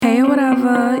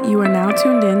Aloha, you are now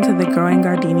tuned in to the Growing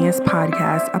Gardenias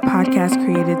podcast, a podcast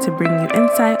created to bring you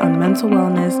insight on mental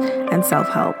wellness and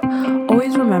self-help.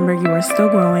 Always remember you are still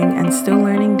growing and still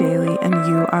learning daily, and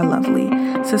you are lovely.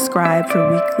 Subscribe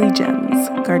for weekly gems.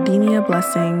 Gardenia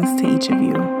blessings to each of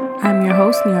you. I'm your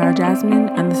host, Niara Jasmine,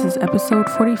 and this is episode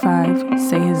 45,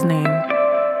 Say His Name.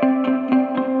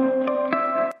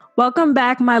 Welcome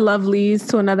back, my lovelies,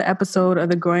 to another episode of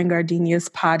the Growing Gardenias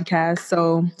podcast.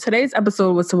 So today's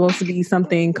episode was supposed to be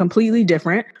something completely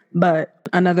different, but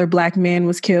another Black man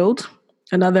was killed.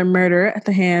 Another murder at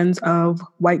the hands of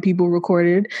white people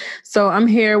recorded. So I'm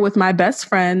here with my best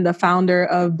friend, the founder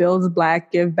of Build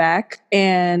Black Give Back,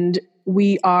 and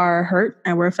we are hurt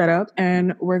and we're fed up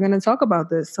and we're going to talk about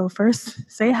this. So first,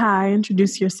 say hi,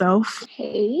 introduce yourself.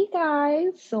 Hey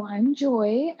guys, so I'm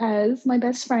Joy. As my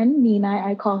best friend Nina,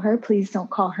 I call her. Please don't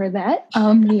call her that.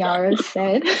 Niara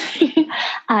said,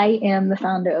 I am the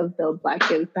founder of Build Black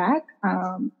Give Back.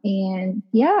 And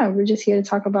yeah, we're just here to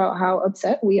talk about how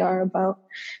upset we are about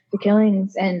the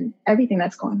killings and everything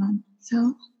that's going on.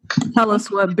 So tell us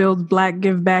what Build Black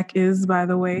Give Back is, by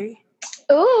the way.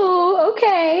 Oh,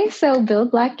 okay. So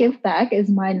Build Black Give Back is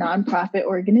my nonprofit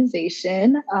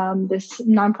organization. This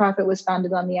nonprofit was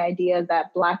founded on the idea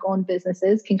that Black-owned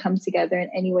businesses can come together in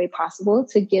any way possible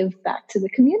to give back to the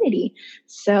community.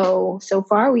 So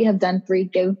far we have done 3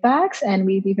 give backs, and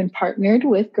we've even partnered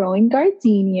with Growing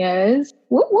Gardenias.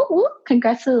 Whoop, whoop, whoop.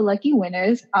 Congrats to the lucky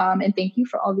winners. And thank you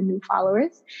for all the new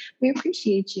followers. We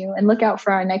appreciate you, and look out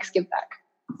for our next give back.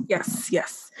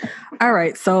 Yes. All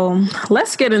right. So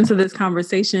let's get into this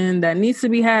conversation that needs to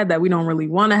be had that we don't really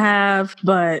want to have,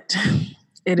 but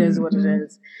it is what it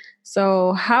is.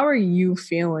 So how are you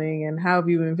feeling and how have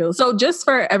you been feeling? So just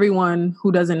for everyone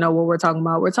who doesn't know what we're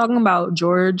talking about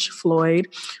George Floyd,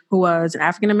 who was an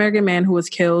African-American man who was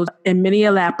killed in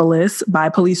Minneapolis by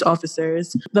police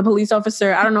officers. The police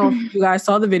officer, I don't know if you guys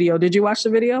saw the video. Did you watch the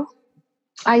video?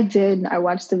 I did. I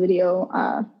watched the video.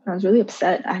 I was really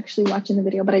upset actually watching the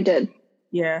video, but I did.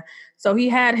 Yeah. So he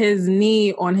had his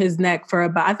knee on his neck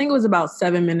for I think it was about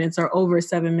 7 minutes or over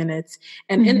 7 minutes.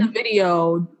 And in the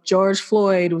video, George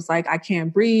Floyd was like, I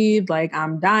can't breathe, like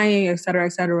I'm dying, et cetera,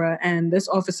 et cetera. And this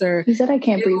officer... He said, I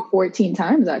can't breathe 14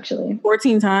 times, actually.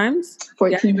 14 times?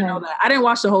 14 yeah, I didn't times. know that. I didn't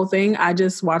watch the whole thing. I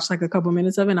just watched like a couple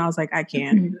minutes of it. And I was like, I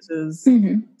can't. This is...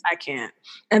 I can't.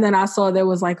 And then I saw there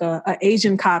was like a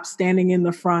Asian cop standing in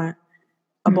the front,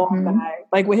 a bald guy,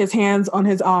 like with his hands on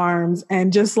his arms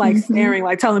and just like staring,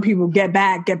 like telling people, get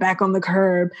back on the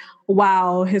curb,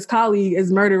 while his colleague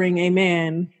is murdering a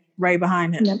man right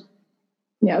behind him.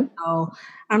 Yep. So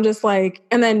I'm just like,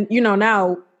 and then,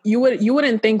 now you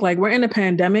wouldn't think, like, we're in a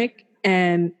pandemic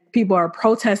and people are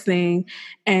protesting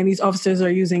and these officers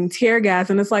are using tear gas.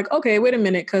 And it's like, okay, wait a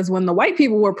minute. Because when the white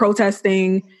people were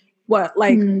protesting,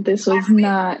 this was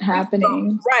not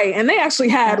happening. Right. And they actually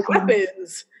had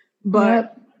weapons.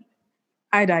 But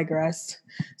I digress.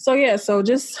 So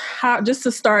just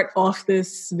to start off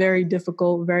this very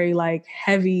difficult, very like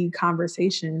heavy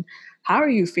conversation, how are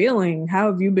you feeling? How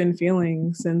have you been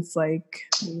feeling since like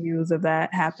the news of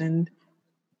that happened?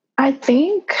 I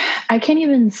think I can't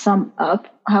even sum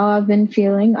up how I've been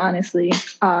feeling, honestly.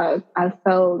 I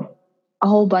felt a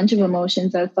whole bunch of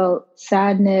emotions. I felt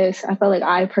sadness. I felt like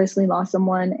I personally lost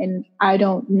someone, and I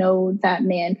don't know that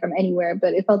man from anywhere,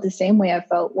 but it felt the same way I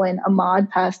felt when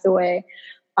Ahmaud passed away.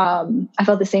 I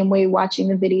felt the same way watching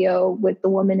the video with the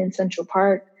woman in Central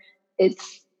Park.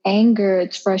 It's anger,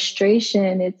 it's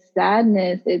frustration, it's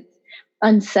sadness, it's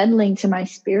unsettling to my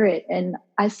spirit. And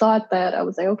I thought that I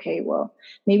was like, okay, well,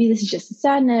 maybe this is just a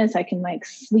sadness. I can like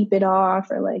sleep it off,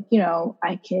 or like,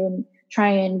 I can try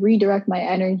and redirect my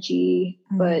energy.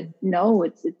 But no,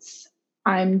 it's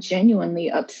I'm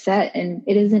genuinely upset, and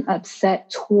it isn't upset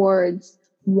towards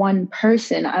one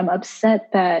person. I'm upset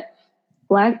that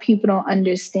Black people don't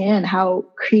understand how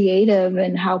creative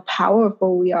and how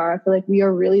powerful we are. I feel like we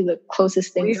are really the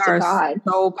closest things to God.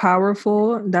 So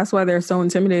powerful. That's why they're so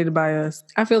intimidated by us.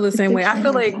 I feel the same way. I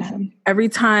feel like every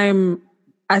time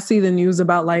I see the news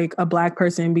about like a Black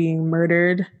person being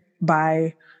murdered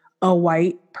by a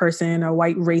white person, a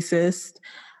white racist,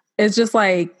 it's just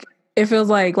like, it feels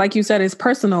like you said, it's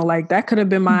personal. Like that could have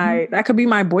been that could be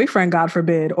my boyfriend, God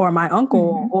forbid, or my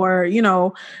uncle, or,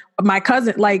 my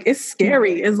cousin. Like, it's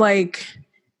scary. It's like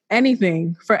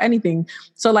anything.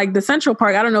 So like the Central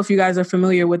Park, I don't know if you guys are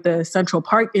familiar with the Central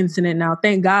Park incident now.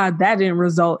 Thank God that didn't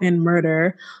result in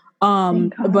murder.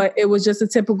 But it was just a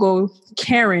typical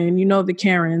Karen, you know, the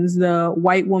Karens, the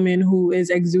white woman who is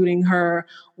exuding her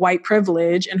white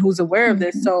privilege and who's aware of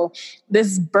this. So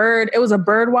this bird, it was a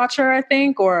bird watcher, I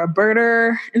think, or a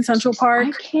birder in Central Park.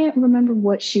 I can't remember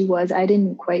what she was. I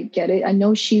didn't quite get it. I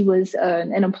know she was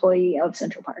an employee of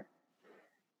Central Park.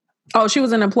 Oh, she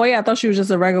was an employee? I thought she was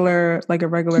just a regular.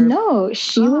 No,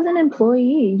 she was an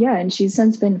employee. Yeah, and she's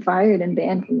since been fired and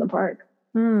banned from the park.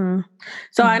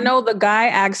 So I know the guy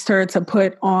asked her to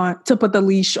put the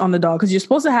leash on the dog, because you're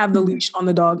supposed to have the leash on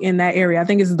the dog in that area. I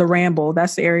think it's the Ramble.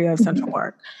 That's the area of Central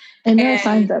Park. And there are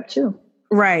signs up too.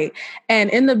 Right. And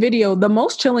in the video, the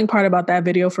most chilling part about that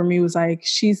video for me was like,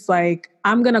 she's like,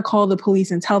 I'm going to call the police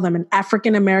and tell them an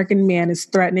African-American man is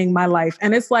threatening my life.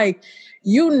 And it's like,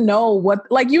 you know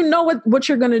what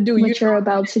you're going to do. You're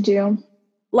about to do.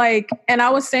 Like, and I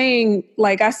was saying,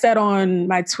 like I said on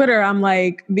my Twitter, I'm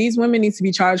like, these women need to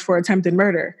be charged for attempted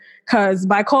murder, because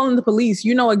by calling the police,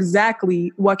 you know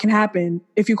exactly what can happen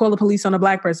if you call the police on a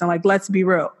Black person. Like, let's be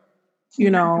real,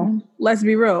 let's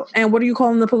be real. And what are you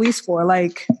calling the police for?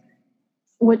 Like,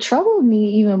 what troubled me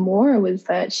even more was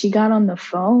that she got on the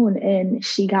phone and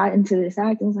she got into this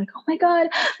act and was like, oh my God,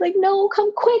 like, no,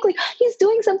 come quick. Like, he's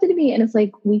doing something to me. And it's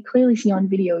like, we clearly see on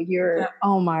video,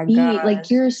 oh my God,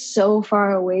 like, you're so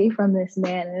far away from this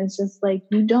man. And it's just like,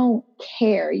 you don't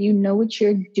care. You know what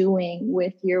you're doing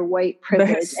with your white privilege.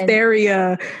 The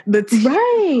hysteria.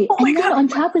 Right. Oh my God. On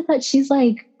top of that, she's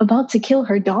like about to kill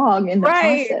her dog in the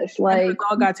process. Like, and her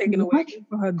dog got taken away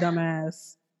for her dumb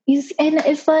ass. And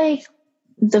it's like,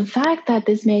 the fact that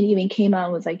this man even came out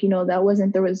and was like, that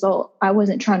wasn't the result. I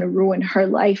wasn't trying to ruin her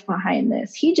life behind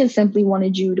this. He just simply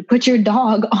wanted you to put your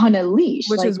dog on a leash.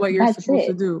 Which is what you're supposed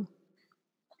to do.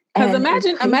 Because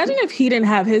imagine if he didn't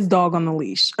have his dog on the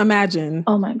leash. Imagine.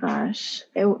 Oh my gosh.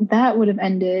 That would have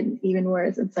ended even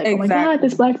worse. It's like, oh my God,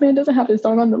 this Black man doesn't have his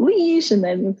dog on the leash. And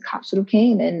then the cops would have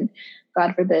came, and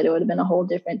God forbid, it would have been a whole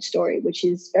different story, which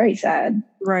is very sad.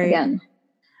 Right. Again.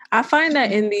 I find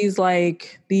that in these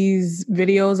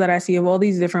videos that I see of all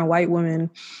these different white women,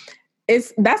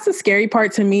 that's the scary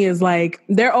part to me, is like,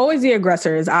 they're always the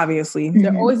aggressors, obviously.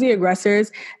 They're always the aggressors.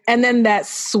 And then that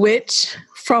switch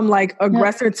from like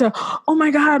aggressor to, oh my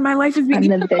God, my life is being,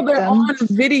 even though they're on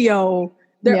video.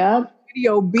 They're on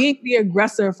video being the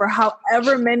aggressor for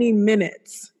however many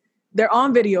minutes. They're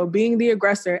on video being the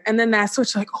aggressor. And then that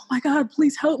switch, like, oh my God,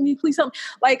 please help me. Please help me.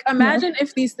 Like, imagine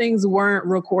if these things weren't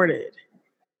recorded.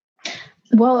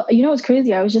 Well, it's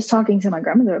crazy. I was just talking to my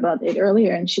grandmother about it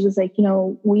earlier, and she was like,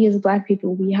 we as Black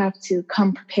people, we have to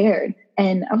come prepared.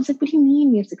 And I was like, what do you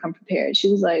mean we have to come prepared? She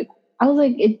was like,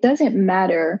 it doesn't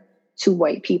matter to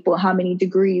white people how many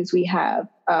degrees we have.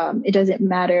 It doesn't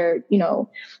matter,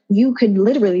 you could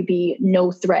literally be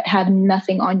no threat, have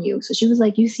nothing on you. So she was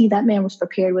like, you see, that man was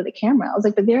prepared with a camera. I was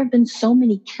like, but there have been so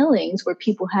many killings where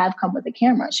people have come with a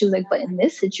camera. She was like, but in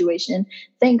this situation,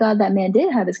 thank God that man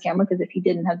did have his camera, because if he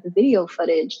didn't have the video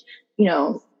footage,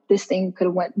 this thing could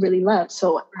have went really left.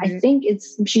 So I think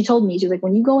she told me, she was like,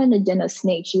 when you go in the den of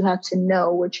snakes, you have to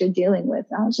know what you're dealing with.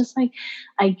 And I was just like,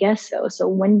 I guess so. So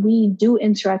when we do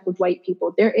interact with white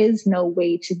people, there is no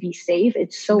way to be safe.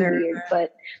 It's so weird,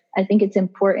 but I think it's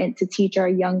important to teach our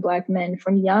young Black men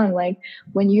from young, like,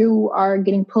 when you are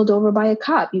getting pulled over by a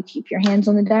cop, you keep your hands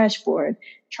on the dashboard.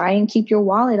 Try and keep your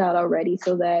wallet out already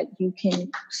so that you can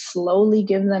slowly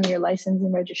give them your license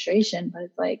and registration. But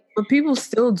it's like, but people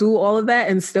still do all of that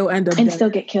and still end up still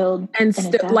get killed. And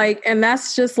still and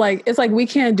that's just like, it's like, we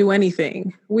can't do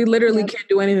anything. We literally can't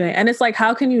do anything. And it's like,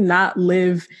 how can you not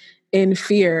live in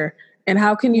fear? And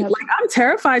how can you, like, I'm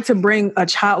terrified to bring a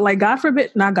child, like,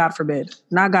 not God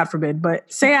forbid,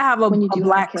 but say I have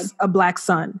a black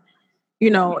son.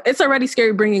 It's already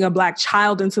scary bringing a Black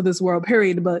child into this world,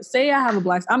 period. But say I have a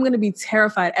Black, I'm going to be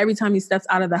terrified every time he steps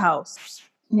out of the house.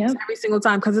 Yeah. Every single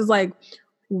time. Because it's like,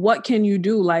 what can you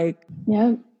do? Like,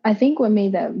 yeah. I think what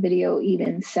made that video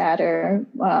even sadder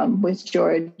with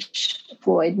George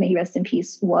Floyd, may he rest in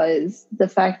peace, was the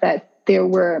fact that there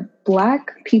were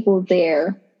Black people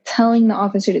there telling the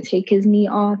officer to take his knee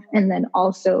off. And then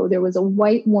also there was a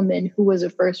white woman who was a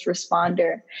first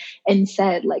responder and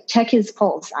said, like, check his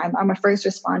pulse. I'm a first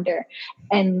responder.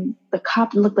 And the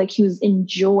cop looked like he was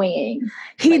enjoying.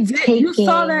 He did. You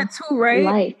saw that too, right?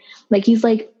 Life. Like, he's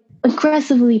like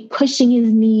aggressively pushing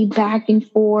his knee back and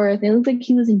forth. It looked like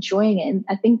he was enjoying it. And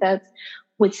I think that's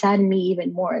what saddened me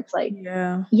even more. It's like,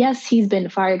 yes, he's been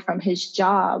fired from his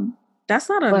job. That's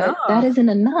not enough. That isn't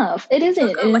enough. It isn't.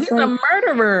 He's a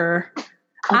murderer.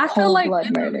 I feel like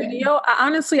in the video,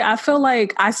 I feel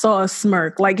like I saw a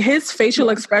smirk. Like, his facial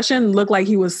expression looked like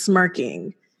he was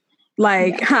smirking.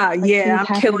 Like, yeah,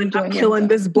 I'm killing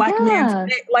this black man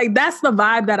today. Like, that's the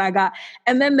vibe that I got.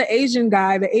 And then the Asian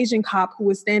cop who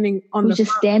was standing on the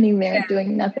just standing there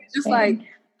doing nothing. Just like,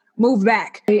 move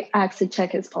back. He asked to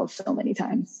check his pulse so many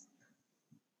times.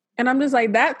 And I'm just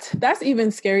like, that's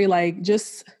even scary. Like,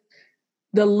 just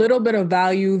the little bit of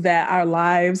value that our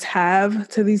lives have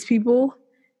to these people.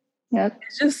 Yep.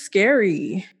 It's just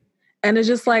scary. And it's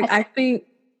just like, I think,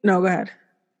 no, go ahead.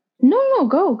 No,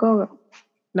 go.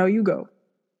 No, you go.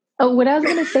 Oh, what I was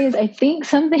going to say is I think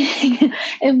something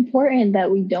important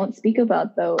that we don't speak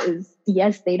about, though, is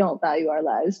yes, they don't value our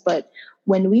lives. But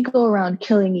when we go around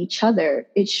killing each other,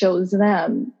 it shows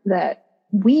them that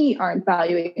we aren't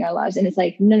valuing our lives. And it's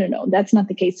like, no, that's not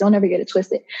the case. Don't ever get it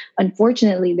twisted.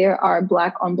 Unfortunately, there are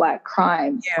Black on Black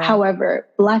crimes. Yeah. However,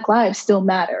 Black lives still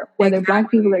matter, whether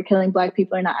Black people are killing Black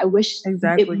people or not. I wish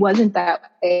it wasn't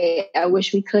that way. I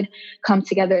wish we could come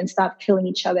together and stop killing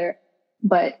each other.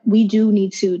 But we do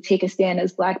need to take a stand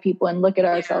as Black people and look at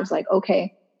ourselves like,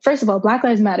 okay, first of all, Black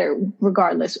lives matter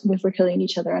regardless if we're killing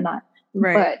each other or not.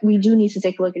 Right. But we do need to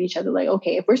take a look at each other like,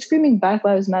 okay, if we're screaming Black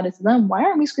lives matter to them, why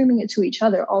aren't we screaming it to each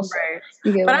other also?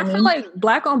 Right. But I feel like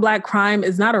Black on Black crime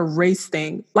is not a race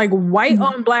thing. Like white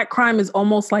on Black crime is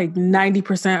almost like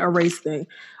 90% a race thing.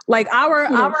 Like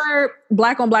our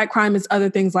Black on Black crime is other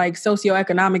things like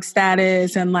socioeconomic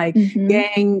status and like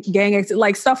gang,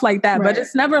 like stuff like that. Right. But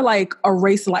it's never like a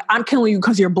race, like I'm killing you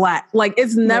because you're Black. Like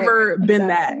it's never been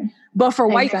that. But for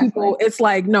white people, it's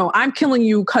like, no, I'm killing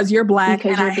you because you're Black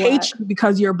and I hate you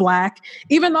because you're Black.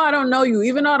 Even though I don't know you,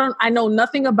 even though I know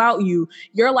nothing about you,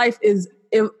 your life is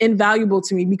invaluable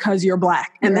to me because you're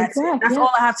Black. And that's it. That's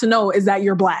all I have to know is that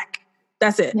you're Black.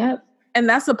 That's it. Yep. And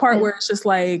that's the part where it's just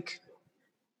like,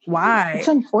 why? It's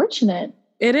unfortunate.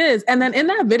 It is. And then in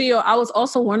that video, I was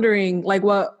also wondering, like,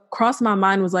 what crossed my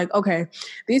mind was like, okay,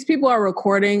 these people are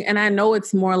recording, and I know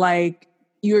it's more like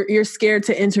you're scared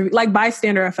to intervene, like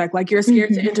bystander effect, like you're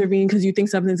scared to intervene because you think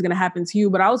something's going to happen to you.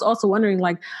 But I was also wondering,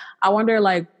 like, I wonder,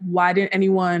 like, why didn't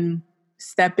anyone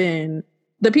step in?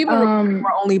 The people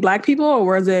were only Black people,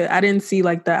 or was it? I didn't see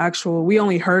like the actual. We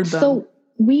only heard them. So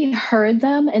we heard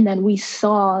them, and then we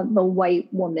saw the white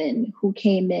woman who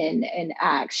came in and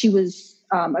asked. She was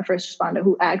a first responder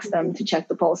who asked them to check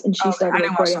the pulse, and she started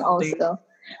recording also.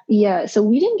 Yeah, so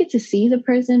we didn't get to see the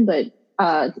person, but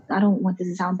I don't want this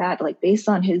to sound bad, but like based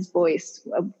on his voice,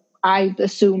 I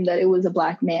assume that it was a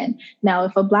Black man. Now,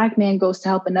 if a Black man goes to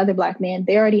help another Black man,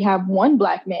 they already have one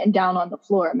Black man down on the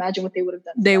floor. Imagine what they would have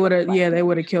done. They would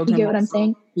have killed him. You get what I'm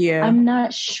saying? Yeah. I'm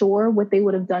not sure what they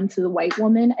would have done to the white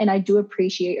woman. And I do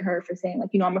appreciate her for saying, like,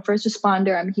 you know, I'm a first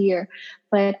responder, I'm here.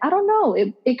 But I don't know.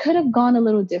 It could have gone a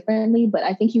little differently, but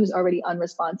I think he was already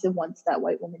unresponsive once that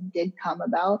white woman did come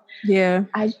about. Yeah.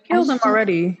 I killed him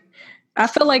already. I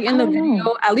feel like in the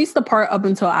video, at least the part up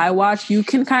until I watched, you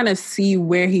can kind of see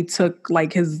where he took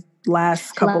like his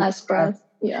last breath.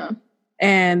 Yeah.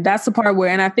 And that's the part where,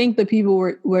 and I think the people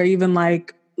were even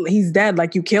like, he's dead.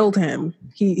 Like you killed him.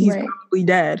 He's probably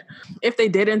dead. If they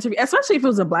did intervene, especially if it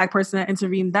was a Black person that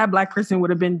intervened, that Black person would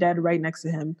have been dead right next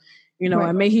to him, you know,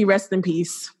 and may he rest in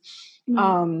peace.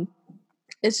 Mm-hmm.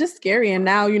 It's just scary. And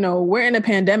now, you know, we're in a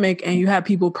pandemic and you have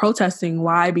people protesting.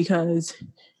 Why? Because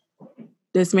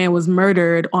this man was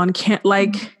murdered on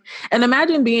and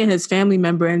imagine being his family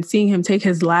member and seeing him take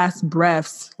his last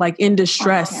breaths, like in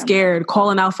distress, scared,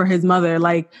 calling out for his mother,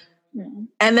 like,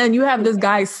 and then you have this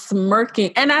guy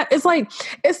smirking, and it's like,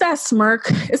 it's that smirk,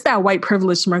 it's that white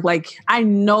privilege smirk. Like, I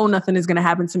know nothing is going to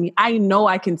happen to me. I know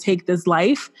I can take this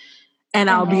life and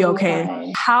I'll be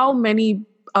okay. How many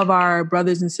of our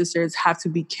brothers and sisters have to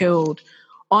be killed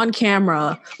on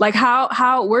camera? Like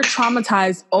how we're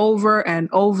traumatized over and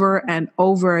over and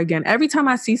over again. Every time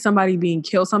I see somebody being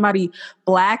killed, somebody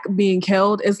Black being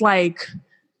killed, it's like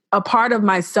a part of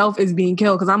myself is being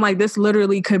killed. Cause I'm like, this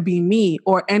literally could be me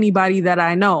or anybody that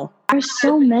I know. There's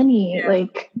so many,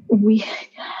 like we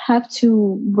have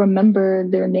to remember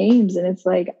their names, and it's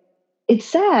like, it's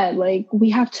sad. Like we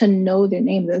have to know their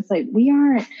names. It's like, we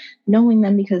aren't knowing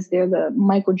them because they're the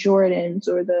Michael Jordans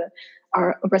or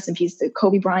our rest in peace, the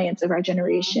Kobe Bryants of our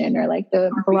generation, or like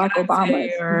the Barack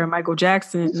Obamas or Michael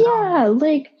Jackson. Yeah,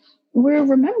 like we're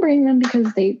remembering them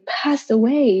because they passed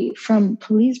away from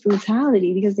police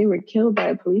brutality because they were killed by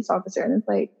a police officer. And it's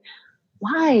like,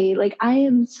 why? Like, I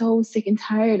am so sick and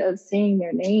tired of saying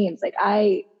their names. Like,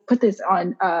 I put this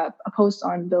on a post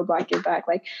on Build Black Give Back.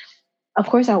 Like, of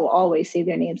course, I will always say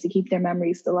their names to keep their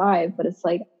memories alive. But it's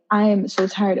like, I am so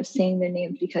tired of saying their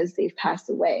names because they've passed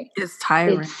away. It's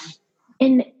tiring.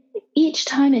 And each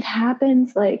time it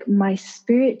happens, like my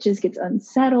spirit just gets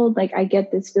unsettled. Like I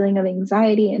get this feeling of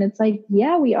anxiety. And it's like,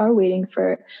 yeah, we are waiting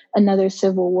for another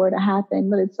civil war to happen.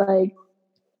 But it's like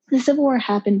the Civil War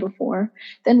happened before.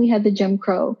 Then we had the Jim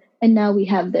Crow. And now we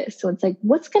have this. So it's like,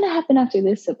 what's going to happen after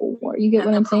this Civil War? You get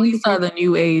what I'm saying? These are the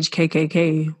new age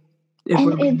KKK, if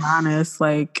we're being honest.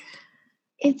 Like,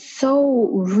 it's so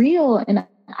real. And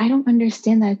I don't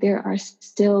understand that there are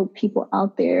still people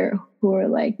out there who are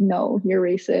like, no, you're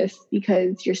racist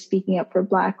because you're speaking up for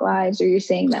Black lives, or you're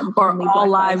saying that or all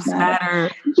lives matter.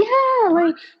 Yeah,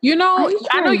 like, you know,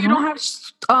 I know you don't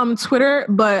have Twitter,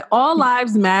 but all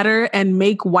lives matter and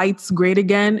make whites great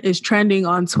again is trending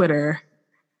on Twitter.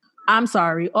 I'm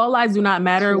sorry. All lives do not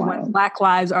matter when Black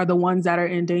lives are the ones that are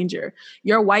in danger.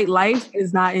 Your white life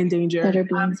is not in danger. That are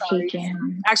being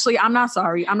taken. Actually, I'm not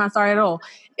sorry. I'm not sorry at all.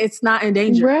 It's not in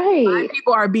danger. Right. Black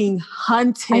people are being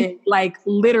hunted, like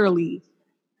literally.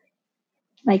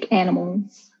 Like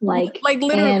animals. Like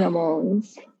literally.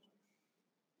 Animals.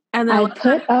 And then I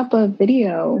put up a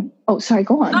video. Oh, sorry.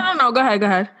 Go on. No. Go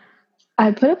ahead.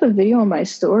 I put up a video on my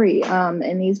story,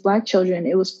 and these Black children,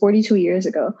 it was 42 years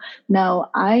ago.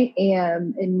 Now, I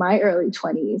am in my early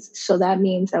 20s, so that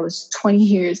means that was 20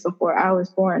 years before I was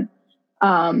born.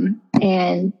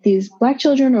 And these Black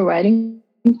children were riding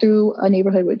through a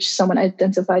neighborhood which someone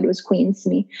identified was Queens to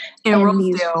me. In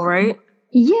Rosedale, right?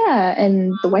 Yeah,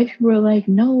 and the white people were like,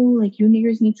 no, like, you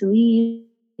niggers need to leave.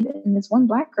 And this one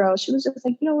Black girl, she was just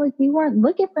like, like, we weren't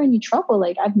looking for any trouble.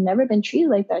 Like, I've never been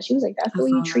treated like that. She was like, that's the way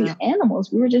you treat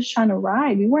animals. We were just trying to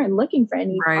ride. We weren't looking for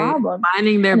any problem.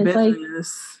 Minding their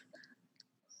business.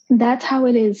 That's how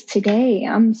it is today.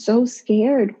 I'm so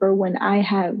scared for when I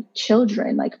have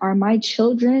children. Like, are my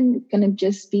children going to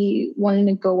just be wanting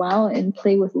to go out and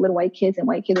play with little white kids and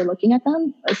white kids are looking at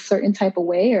them a certain type of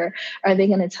way? Or are they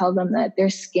going to tell them that their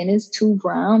skin is too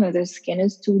brown or their skin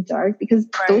is too dark? Because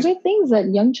those are things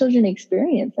that young children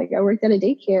experience. Like, I worked at a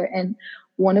daycare and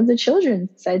one of the children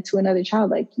said to another child,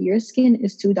 like, your skin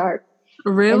is too dark.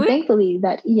 Really? And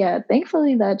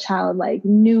thankfully that child like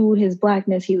knew his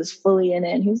Blackness. He was fully in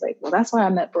it. And he was like, well, that's why I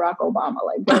met Barack Obama.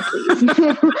 Like, go please.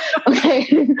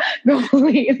 Okay, go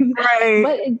please. Right.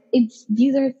 But it's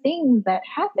these are things that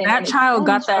happen. That child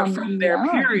got that from their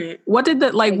parent. What did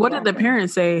the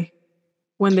parents say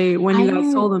when you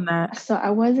guys told them that? So I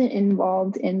wasn't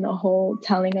involved in the whole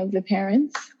telling of the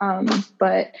parents.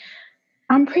 But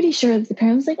I'm pretty sure the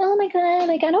parents like, oh my God,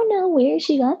 like, I don't know where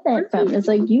she got that from. It's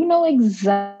like, you know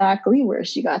exactly where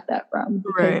she got that from.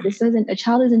 Right. A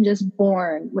child isn't just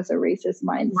born with a racist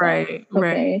mindset. Right.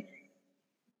 Okay.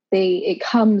 It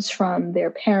comes from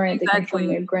their parents, it comes from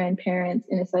their grandparents.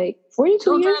 And it's like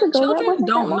 42 years ago, children that wasn't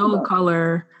don't that long know ago.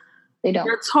 color. They don't.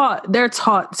 They're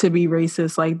taught to be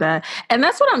racist like that. And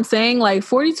that's what I'm saying. Like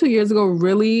 42 years ago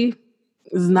really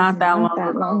is not that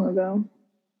long ago.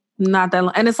 Not that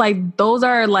long. And it's like, those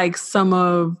are like some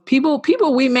of people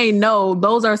we may know,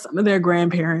 those are some of their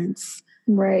grandparents.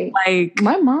 Right. Like,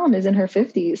 my mom is in her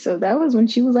 50s. So that was when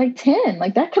she was like 10.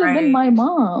 Like, that could have been my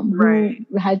mom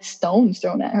who had stones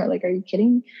thrown at her. Like, are you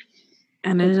kidding?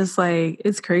 And it's just like,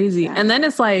 it's crazy. And then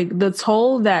it's like the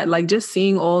toll that like just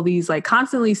seeing all these, like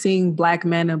constantly seeing Black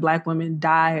men and Black women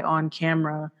die on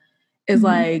camera is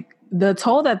like the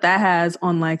toll that has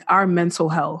on like our mental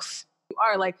health.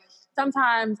 Or like,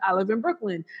 sometimes I live in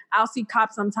Brooklyn. I'll see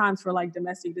cops sometimes for like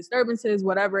domestic disturbances,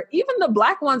 whatever. Even the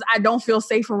Black ones, I don't feel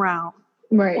safe around.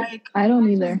 Right. Like, I don't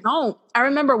either. No. I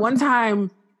remember one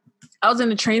time I was in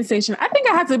the train station. I think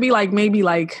I had to be like maybe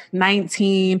like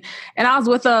 19. And I was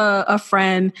with a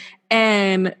friend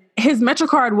and his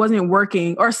MetroCard wasn't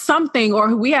working or something,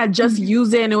 or we had just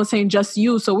used it and it was saying just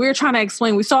use. So we were trying to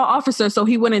explain. We saw an officer so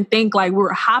he wouldn't think like we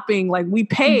were hopping, like we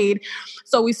paid.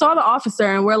 So we saw the officer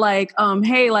and we're like,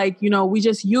 hey, like, we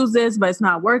just used this, but it's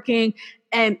not working.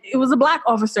 And it was a Black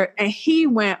officer and he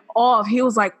went off. He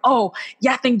was like, oh,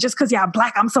 yeah, I think just because you're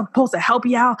Black, I'm supposed to help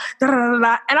you out. Da, da, da,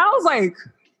 da. And I was like,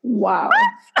 wow.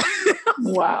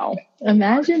 Wow.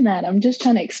 Imagine that. I'm just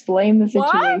trying to explain the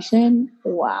situation.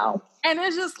 What? Wow. And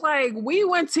it's just like, we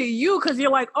went to you because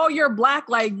you're like, oh, you're Black.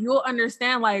 Like, you'll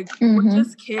understand. Like, we're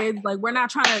just kids. Like, we're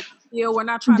not trying to steal. We're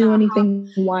not trying do to anything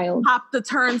wild. Hop the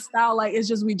turnstile. Like, it's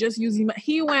just, we just use him.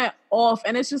 He went off.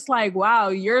 And it's just like, wow,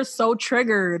 you're so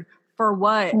triggered. For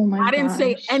what? Oh I didn't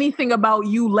say anything about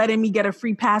you letting me get a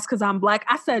free pass because I'm Black.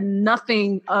 I said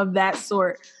nothing of that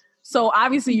sort. So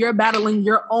obviously you're battling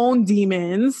your own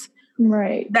demons.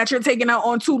 Right. That you're taking out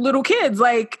on two little kids.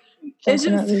 Like,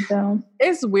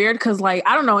 it's weird because like,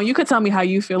 I don't know. You could tell me how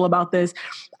you feel about this.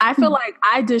 I feel like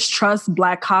I distrust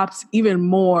Black cops even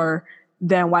more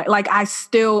than white. Like I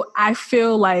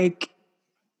feel like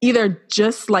either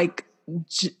just like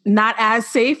not as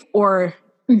safe or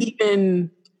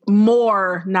even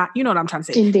more not, you know what I'm trying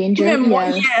to say? In danger. Even more,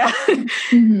 yeah. Like,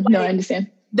 no, I understand.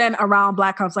 Than around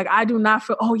black cops. Like, I do not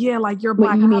feel, oh yeah, like you're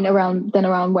black. What you mean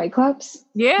around white cops?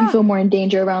 Yeah. You feel more in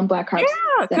danger around black cops?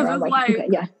 Yeah, because it's like, okay,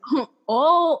 yeah.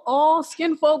 all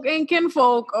skin folk ain't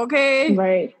kinfolk, okay?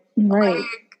 Right. Like,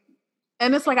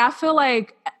 and it's like, I feel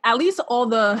like at least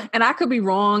and I could be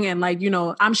wrong, and like, you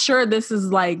know, I'm sure this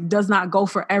is like, does not go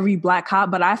for every black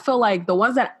cop, but I feel like the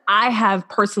ones that I have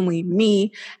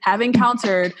personally, have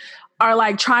encountered are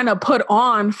like trying to put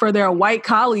on for their white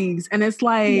colleagues. And it's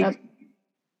like,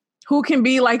 who can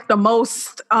be like the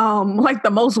most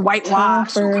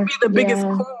whitewashed, who can be the biggest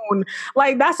coon.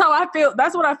 Like, that's how I feel.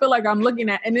 That's what I feel like I'm looking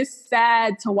at. And it's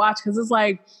sad to watch, because it's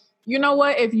like, you know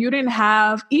what? If you didn't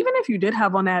have, even if you did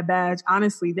have on that badge,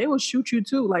 honestly, they will shoot you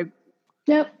too. Like,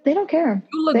 yep, they don't care.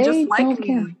 You look just like me.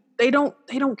 Care. They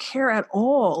don't care at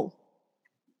all.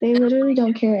 They literally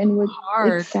don't care, and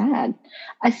it's sad.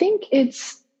 I think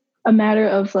it's a matter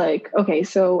of like, okay,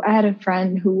 so I had a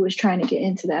friend who was trying to get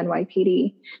into the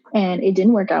NYPD, and it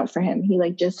didn't work out for him. He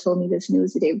like just told me this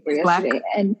news the day before yesterday, black?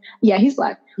 And yeah, he's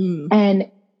black,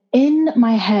 and in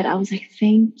my head, I was like,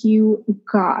 thank you,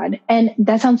 God. And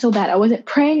that sounds so bad. I wasn't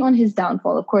praying on his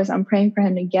downfall. Of course, I'm praying for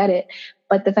him to get it.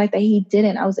 But the fact that he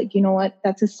didn't, I was like, you know what?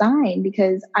 That's a sign,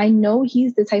 because I know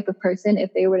he's the type of person,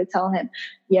 if they were to tell him,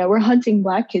 yeah, we're hunting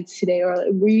black kids today, or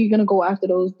we're going to go after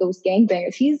those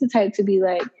gangbangers, he's the type to be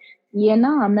like, yeah,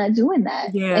 no, I'm not doing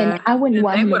that. Yeah. And I wouldn't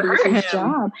want him to lose his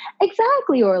job.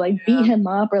 Exactly. Or like beat him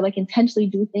up, or like intentionally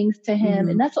do things to him.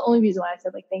 And that's the only reason why I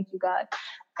said like, thank you, God.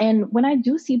 And when I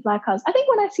do see black cops, I think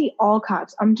when I see all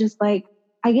cops, I'm just like,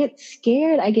 I get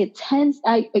scared, I get tense,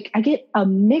 I get a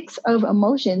mix of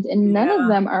emotions, and none of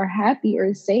them are happy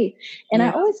or safe. And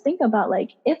I always think about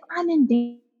like, if I'm in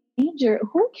danger,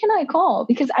 who can I call?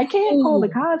 Because I can't call the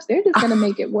cops. They're just going to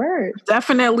make it worse.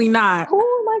 Definitely not. Who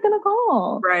am I going to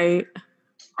call? Right.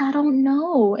 I don't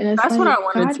know. And it's that's like, what I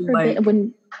wanted God to forbid,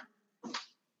 like.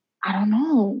 I don't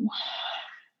know.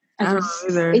 I don't know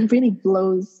either. It really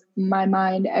blows my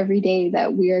mind every day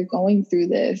that we are going through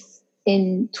this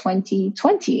in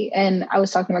 2020. And I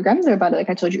was talking to my grandmother about it, like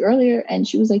I told you earlier, and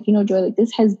she was like, you know, Joy, like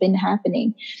this has been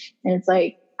happening. And it's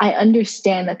like, I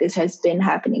understand that this has been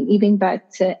happening, even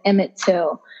back to Emmett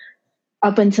Till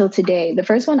up until today. The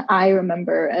first one I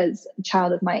remember as a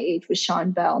child of my age was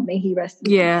Sean Bell. May he rest in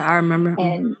peace. Yeah, I remember.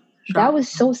 And that was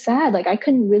so sad. Like I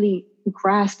couldn't really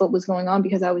grasp what was going on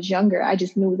because I was younger. I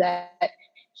just knew that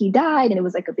he died and it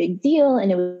was like a big deal.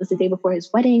 And it was the day before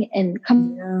his wedding. And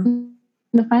come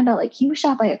to find out, like he was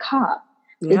shot by a cop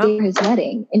the day of his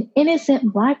wedding, an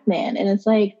innocent black man. And it's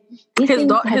like, his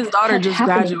daughter just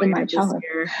graduated this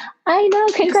year. I know.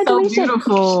 Congratulations. So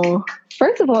beautiful.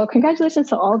 First of all, congratulations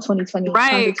to all 2020.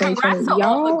 Right. Congrats to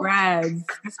all the grads,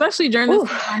 especially during this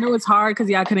time. I know it's hard because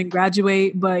y'all couldn't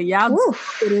graduate, but y'all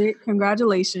did it.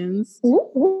 Congratulations.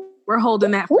 We're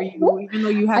holding that for you, even though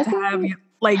you had to have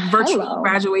like virtual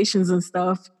graduations and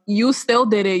stuff. You still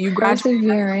did it. You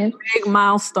graduated. Big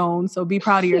milestone. So be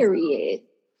proud of yourself. Period.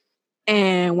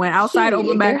 And when outside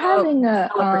open back up, having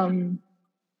a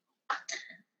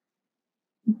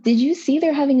did you see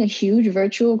they're having a huge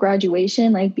virtual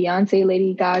graduation? Like Beyonce,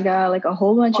 Lady Gaga, like a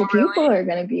whole bunch of people are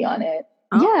going to be on it.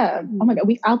 Oh. Yeah. Oh my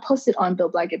God. I'll post it on Bill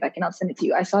Black Get Back and I'll send it to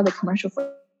you. I saw the commercial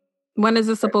for. When is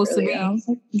it supposed to be? I was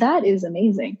like, that is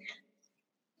amazing.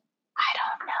 I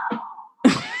don't know.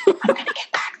 I'm going to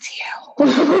get back to you.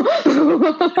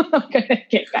 I'm going to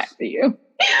get back to you.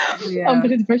 Yeah.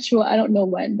 But it's virtual. I don't know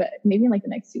when, but maybe in like the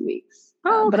next 2 weeks.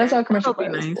 Oh, okay. But I saw a commercial for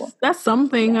it. Nice. Cool. That's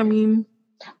something. Yeah. I mean,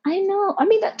 I know. I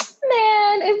mean,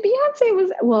 if Beyonce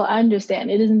was, well, I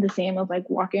understand it isn't the same of like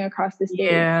walking across the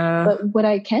stage. Yeah. But what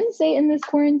I can say in this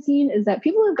quarantine is that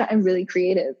people have gotten really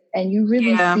creative, and you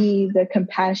really see the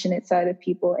compassionate side of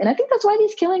people. And I think that's why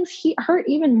these killings hurt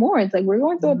even more. It's like we're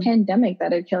going through a pandemic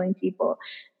that are killing people,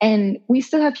 and we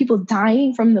still have people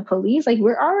dying from the police. Like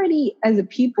we're already, as a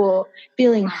people,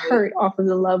 feeling hurt off of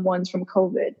the loved ones from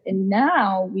COVID, and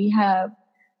now we have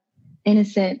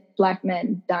innocent black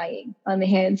men dying on the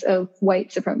hands of white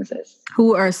supremacists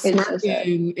who are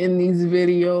smirking in these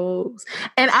videos.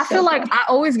 And I feel like I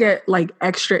always get like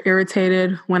extra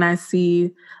irritated when I see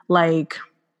like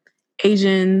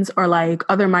Asians or like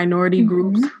other minority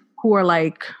groups who are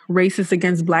like racist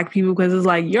against black people, because it's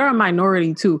like, you're a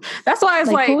minority too. That's why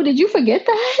it's like who did you forget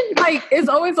that? Like it's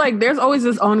always like there's always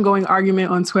this ongoing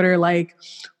argument on Twitter, like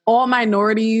all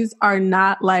minorities are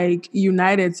not like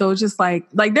united. So it's just like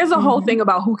there's a whole thing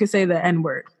about who can say the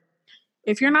N-word.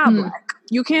 If you're not black,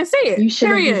 you can't say it. You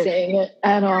shouldn't be saying it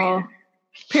at all.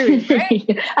 Period.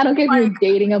 Right? I don't care if you're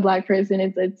dating a Black person.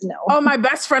 It's no. Oh, my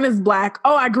best friend is Black.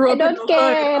 Oh, I grew up in the hood.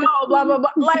 Oh, blah blah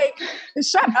blah. Like,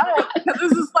 shut up. Because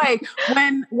this is like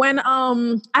when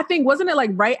I think, wasn't it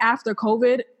like right after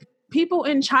COVID, people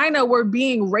in China were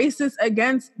being racist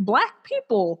against Black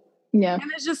people. Yeah.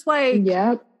 And it's just like,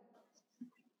 yeah.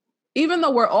 Even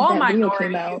though we're all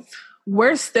minorities,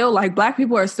 we're still like, Black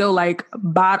people are still like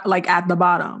at the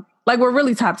bottom. Like, we're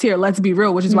really top tier, let's be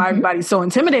real, which is why everybody's so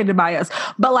intimidated by us.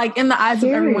 But like, in the eyes of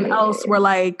everyone else, we're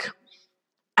like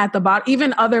at the bottom.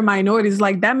 Even other minorities,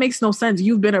 like, that makes no sense.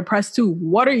 You've been oppressed too.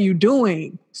 What are you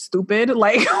doing, stupid?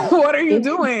 Like, what are you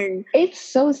doing? It's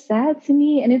so sad to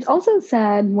me. And it's also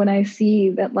sad when I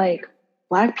see that like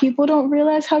Black people don't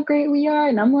realize how great we are.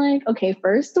 And I'm like, okay,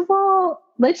 first of all,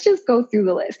 let's just go through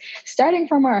the list. Starting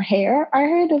from our hair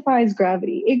defies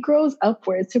gravity. It grows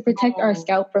upwards to protect our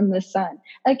scalp from the sun.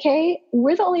 Okay?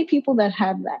 We're the only people that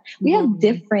have that. We have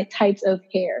different types of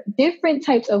hair, different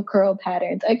types of curl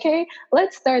patterns. Okay?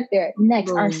 Let's start there.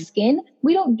 Next, our skin.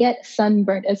 We don't get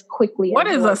sunburned as quickly. What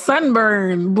is a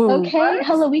sunburn? Boo. Okay? What?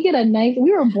 Hello, we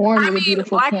were born with a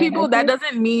beautiful Black tan, people, okay? That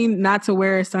doesn't mean not to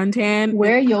wear a suntan.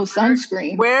 Wear your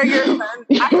sunscreen. Wear your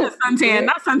suntan,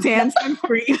 not suntan,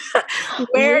 sunscreen.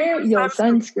 Wear your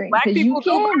sunscreen because you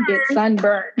can get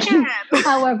sunburned.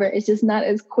 However, it's just not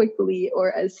as quickly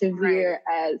or as severe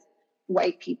as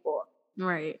white people.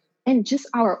 Right. And just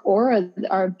our aura,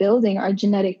 our building, our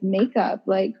genetic makeup.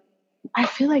 Like, I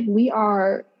feel like we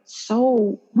are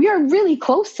really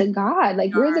close to God.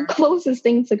 Like, we're the closest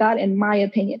thing to God, in my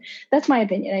opinion. That's my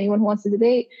opinion. Anyone who wants to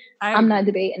debate, I'm not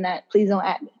debating that. Please don't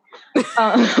at me.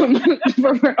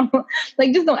 For real.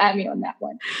 Like, just don't at me on that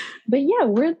one. But yeah,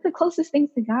 we're the closest things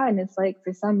to God, and it's like,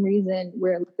 for some reason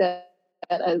we're looked at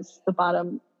as the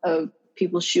bottom of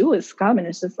people's shoe as scum. And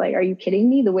it's just like, are you kidding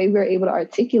me? The way we're able to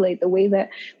articulate, the way that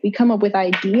we come up with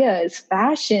ideas,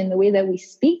 fashion, the way that we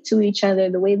speak to each other,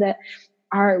 the way that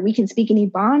we can speak in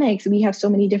Ebonics. We have so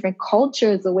many different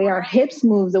cultures, the way our hips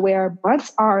move, the way our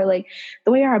butts are, like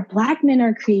the way our Black men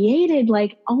are created.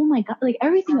 Like, oh my God, like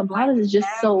everything about us is just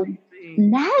so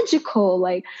magical.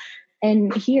 Like,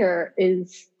 and here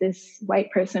is this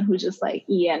white person who's just like,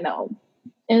 yeah, no.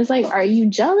 And it's like, are you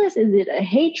jealous? Is it a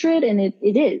hatred? And it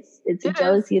is. It's a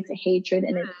jealousy, it's a hatred,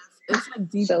 and it's like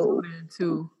deep so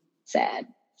too sad.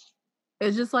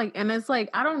 It's just like, and it's like,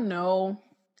 I don't know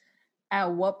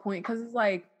at what point, because it's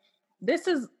like, this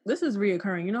is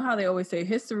reoccurring. You know how they always say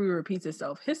history repeats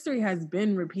itself. History has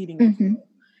been repeating itself.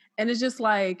 And it's just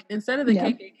like, instead of the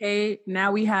KKK,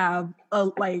 now we have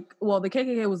the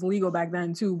KKK was legal back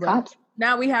then too, but cops.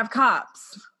 Now we have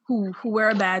cops who wear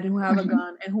a badge and who have a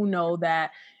gun and who know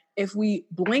that if we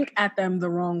blink at them the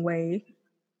wrong way,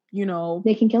 you know,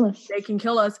 they can kill us. They can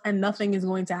kill us and nothing is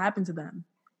going to happen to them.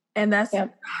 And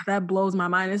that blows my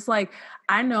mind. It's like,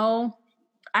 I know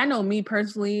me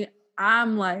personally,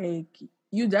 I'm like,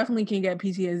 you definitely can get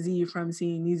PTSD from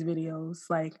seeing these videos.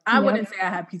 Like, I wouldn't say I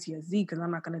have PTSD because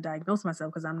I'm not going to diagnose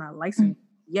myself because I'm not licensed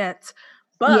yet.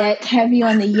 But heavy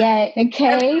on the yet,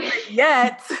 okay?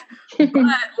 But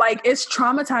like, it's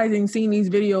traumatizing seeing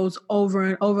these videos over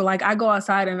and over. Like, I go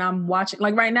outside and I'm watching,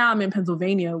 like right now I'm in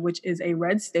Pennsylvania, which is a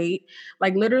red state.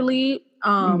 Like, literally,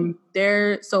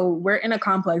 so we're in a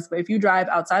complex, but if you drive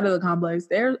outside of the complex,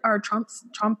 there are Trump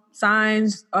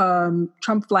signs,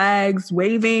 Trump flags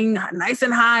waving nice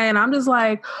and high. And I'm just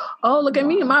like, oh, look at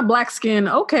me and my Black skin.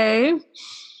 Okay.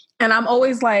 And I'm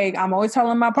always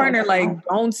telling my partner, like,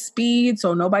 don't speed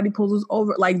so nobody pulls us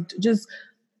over. Like, just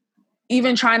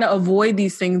even trying to avoid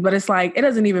these things. But it's like, it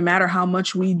doesn't even matter how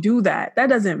much we do that. That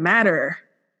doesn't matter.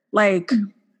 Like,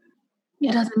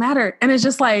 it doesn't matter. And it's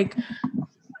just like,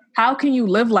 how can you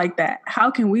live like that?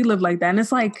 How can we live like that? And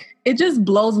it's like, it just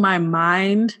blows my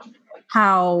mind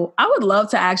how I would love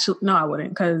to actually, no, I wouldn't,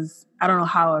 because I don't know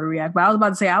how I would react. But I was about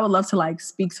to say, I would love to like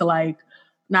speak to like,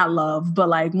 not love, but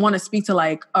like want to speak to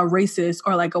like a racist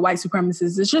or like a white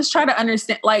supremacist. It's just try to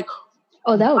understand, like,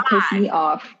 oh, that would piss me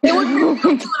off. It would piss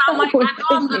me too. And I'm like, I know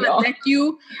I'm going to deck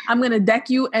you. I'm going to deck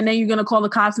you. And then you're going to call the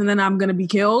cops and then I'm going to be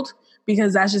killed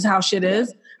because that's just how shit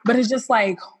is. But it's just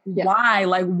like, why?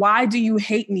 Like, why do you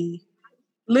hate me?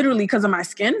 Literally because of my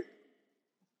skin?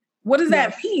 What does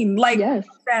that mean? Like, what does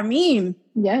that mean?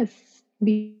 Yes.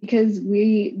 Because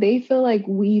they feel like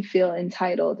we feel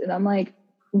entitled. And I'm like,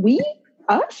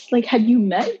 us? Like, have you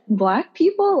met Black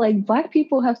people? Like, Black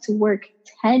people have to work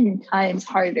 10 times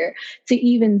harder to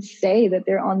even say that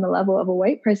they're on the level of a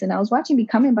white person. I was watching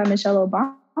Becoming by Michelle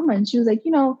Obama, and she was like,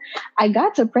 you know, I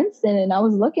got to Princeton and I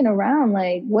was looking around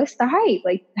like, what's the hype?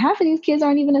 Like, half of these kids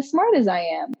aren't even as smart as I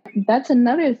am. That's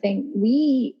another thing.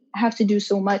 We have to do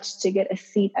so much to get a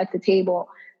seat at the table.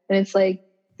 And it's like,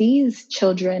 these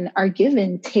children are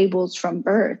given tables from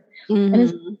birth. Mm-hmm.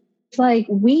 And it's like,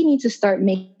 we need to start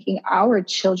making our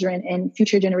children and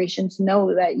future generations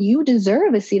know that you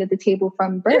deserve a seat at the table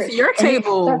from birth. It's your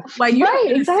table. Like,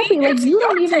 right, exactly. Like, you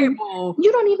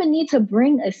don't even need to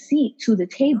bring a seat to the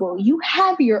table. You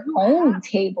have your own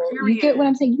table. Period. You get what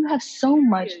I'm saying? You have so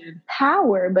much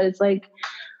power, but it's like,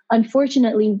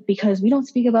 unfortunately, because we don't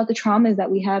speak about the traumas that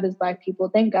we have as Black people.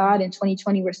 Thank God in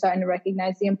 2020, we're starting to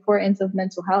recognize the importance of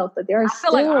mental health. But I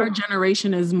feel like our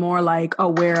generation is more like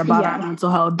aware about our mental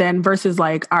health than versus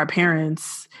like our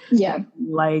parents. Yeah.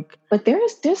 Like, but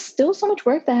there's still so much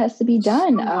work that has to be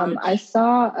done. I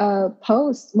saw a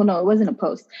post. Well, no, it wasn't a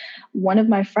post. One of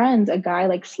my friends, a guy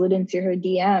like slid into her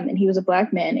DM, and he was a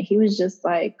Black man. And he was just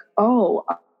like,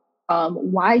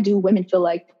 why do women feel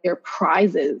like they're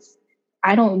prizes?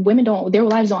 Women their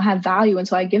lives don't have value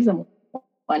until I give them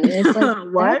one. And it's like,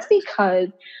 that's because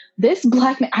this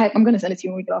Black man, I'm going to send it to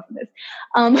you when we get off of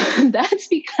this. That's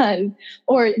because,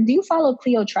 or do you follow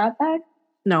Cleo Trapback?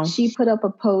 No. She put up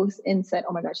a post and said,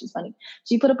 oh my God, she's funny.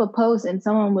 She put up a post and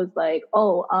someone was like,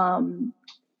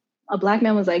 a Black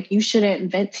man was like, you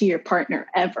shouldn't vent to your partner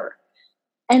ever.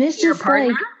 And it's just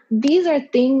like, these are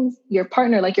things, your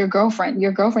partner, like your girlfriend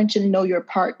shouldn't know your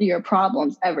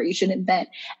problems ever. You shouldn't vent.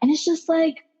 And it's just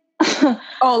like,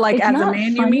 like as a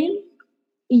man, funny. You mean?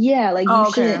 Yeah, like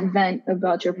you shouldn't vent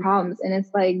about your problems. And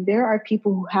it's like, there are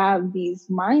people who have these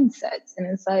mindsets. And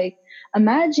it's like,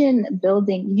 imagine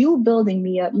building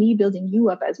me up, me building you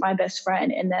up as my best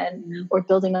friend, and then, or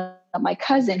building up my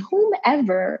cousin,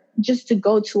 whomever, just to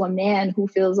go to a man who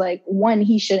feels like, one,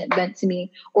 he shouldn't vent to me,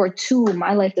 or two,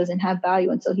 my life doesn't have value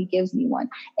until he gives me one.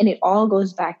 And it all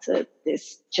goes back to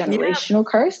this generational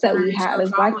curse that we have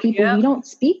as Black people. We don't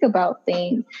speak about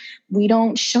things. We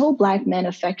don't show Black men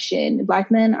affection. Black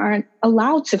men aren't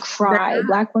allowed to cry.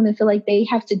 Black women feel like they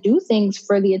have to do things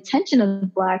for the attention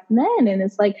of Black men. And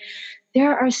it's like,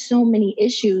 there are so many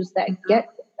issues that get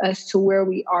us to where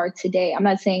we are today. I'm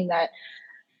not saying that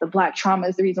the Black trauma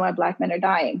is the reason why Black men are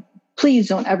dying. Please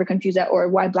don't ever confuse that, or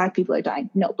why Black people are dying.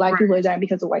 No, Black people are dying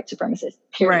because of white supremacists,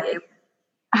 period. Right.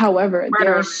 However,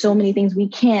 there are so many things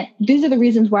these are the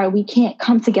reasons why we can't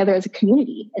come together as a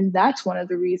community. And that's one of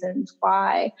the reasons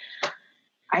why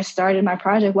I started my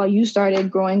project while you started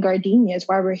growing gardenias,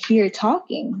 why we're here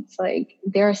talking. It's like,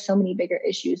 there are so many bigger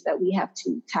issues that we have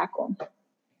to tackle.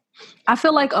 I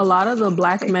feel like a lot of the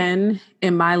Black men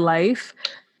in my life,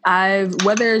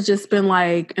 whether it's just been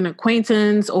like an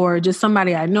acquaintance or just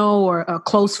somebody I know or a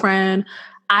close friend,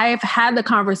 I've had the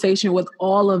conversation with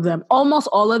all of them, almost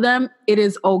all of them. It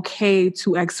is okay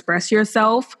to express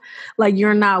yourself. Like,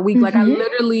 you're not weak. Mm-hmm. Like, I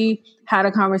literally had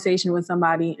a conversation with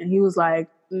somebody and he was like,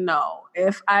 no,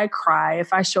 if I cry,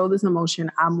 if I show this emotion,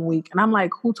 I'm weak. And I'm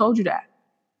like, who told you that?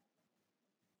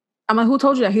 I'm like, who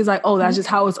told you that? He's like, oh, that's just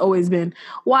how it's always been.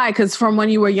 Why? Because from when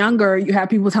you were younger, you had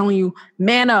people telling you,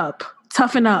 man up,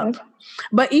 toughen up.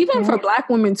 But even for Black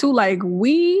women too, like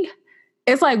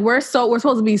it's like we're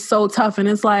supposed to be so tough, and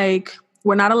it's like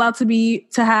we're not allowed to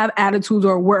have attitudes,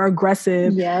 or we're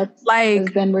aggressive. Yeah,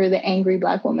 like then we're the angry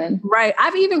Black woman, right?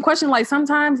 I've even questioned, like,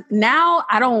 sometimes now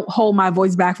I don't hold my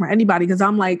voice back from anybody because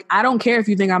I'm like, I don't care if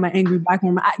you think I'm an angry Black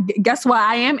woman. Guess what?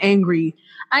 I am angry.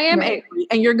 I am angry,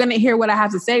 and you're gonna hear what I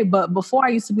have to say. But before, I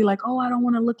used to be like, oh, I don't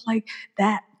want to look like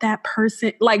that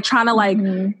person, like trying to like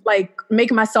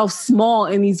make myself small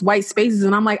in these white spaces.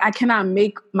 And I'm like, I cannot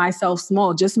make myself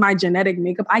small. Just my genetic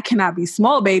makeup, I cannot be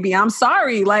small, baby. I'm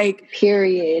sorry. Like,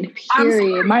 period.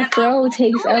 My fro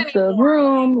takes up the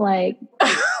room. Like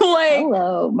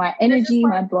hello, my energy,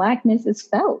 my Blackness is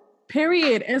felt.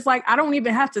 Period. It's like, I don't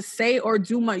even have to say or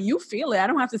do much. You feel it. I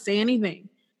don't have to say anything.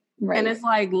 Right. And it's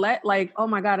like, oh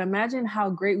my God, imagine how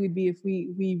great we'd be if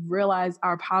we realize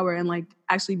our power and like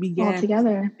actually began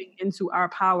stepping into our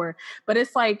power. But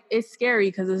it's like, it's scary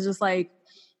because it's just like,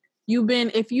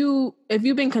 if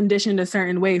you've been conditioned a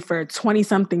certain way for 20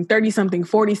 something, 30 something,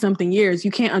 40 something years, you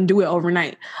can't undo it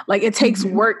overnight. Like, it takes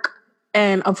work.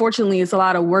 And unfortunately, it's a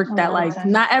lot of work that like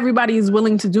not everybody is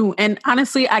willing to do. And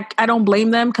honestly, I don't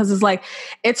blame them, because it's like,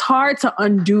 it's hard to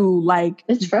undo. Like,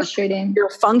 it's frustrating. You're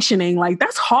functioning, like,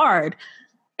 that's hard,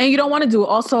 and you don't want to do it.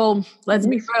 Also, let's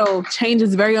be real, change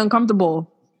is very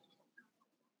uncomfortable.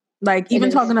 Like,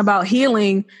 even talking about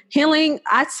healing,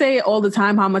 I say all the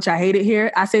time how much I hate it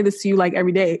here. I say this to you like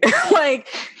every day. Like,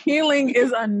 healing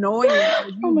is annoying.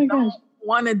 Oh my gosh.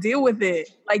 Want to deal with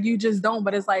it, like, you just don't.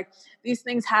 But it's like, these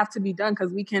things have to be done,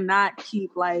 because we cannot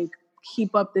keep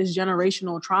up this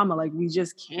generational trauma. Like, we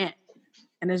just can't.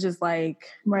 And it's just like,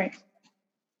 right.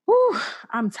 Whew,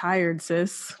 I'm tired,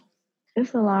 sis.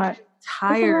 It's a lot.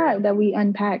 Tired. It's a lot that we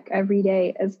unpack every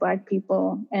day as Black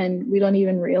people, and we don't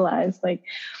even realize, like,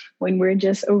 when we're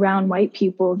just around white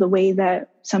people, the way that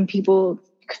some people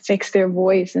fix their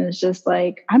voice, and it's just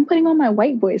like, I'm putting on my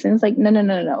white voice, and it's like,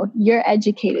 no, you're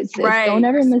educated, sis. Right. Don't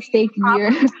ever mistake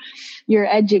your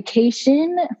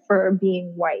education for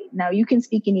being white. Now you can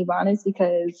speak in Ebonics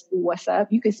because what's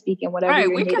up? You can speak in whatever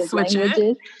your native language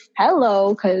is.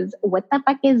 Hello, because what the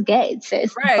fuck is good,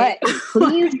 sis? Right. But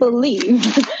please believe,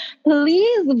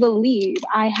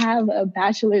 I have a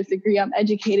bachelor's degree. I'm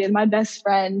educated. My best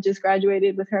friend just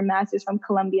graduated with her master's from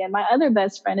Columbia, and my other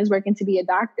best friend is working to be a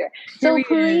doctor. So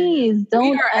please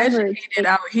don't ever educated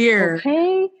out here.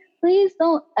 Okay? Please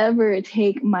don't ever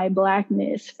take my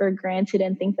Blackness for granted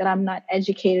and think that I'm not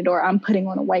educated or I'm putting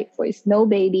on a white voice. No,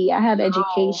 baby, I have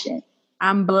education.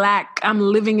 I'm Black. I'm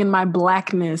living in my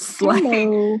Blackness. Hello.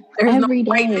 Like, there's every no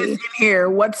whiteness in here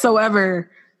whatsoever.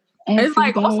 It's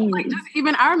like, also, like, just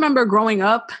even, I remember growing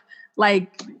up,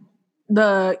 like,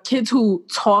 the kids who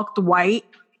talked white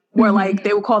were like,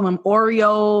 they would call them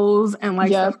Oreos and like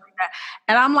stuff like that.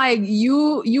 And I'm like,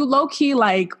 you low-key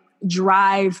like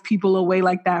drive people away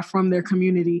like that from their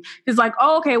community. It's like,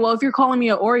 oh, okay, well, if you're calling me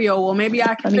an Oreo, well, maybe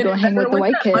I can go hang with the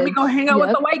white kids. Let me go hang out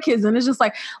with the white kids. And it's just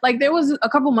like there was a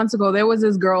couple months ago, there was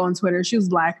this girl on Twitter, she was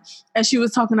Black, and she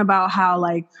was talking about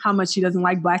how much she doesn't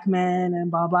like Black men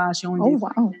and blah blah. She only dates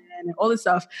men and all this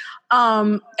stuff.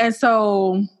 And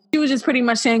so she was just pretty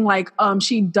much saying like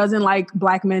she doesn't like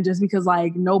Black men just because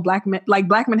like no Black men, like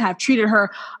Black men have treated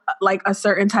her like a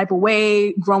certain type of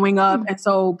way growing up. And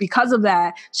so because of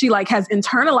that, she like has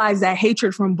internalized that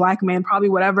hatred from Black men, probably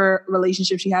whatever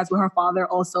relationship she has with her father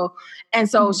also. And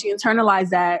so she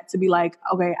internalized that to be like,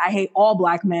 okay, I hate all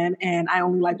Black men and I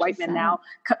only like white men now.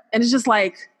 And it's just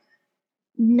like,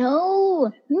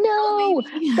 no,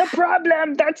 the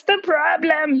problem. That's the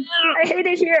problem. I hate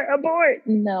it here. Abort.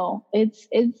 No,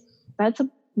 that's a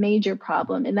major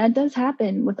problem. And that does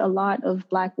happen with a lot of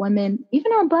Black women,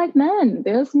 even our Black men.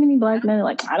 There's so many Black men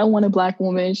like, I don't want a Black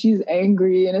woman. She's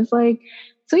angry. And it's like,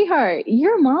 sweetheart,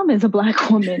 your mom is a Black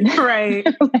woman. Right.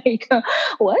 Like,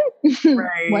 what?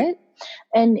 Right. What?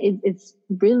 And it's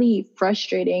really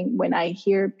frustrating when I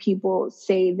hear people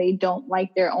say they don't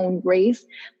like their own race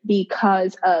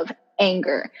because of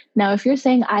anger. Now, if you're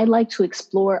saying I like to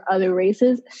explore other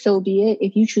races, so be it.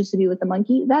 If you choose to be with the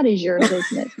monkey, that is your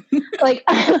business. Like,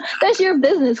 that's your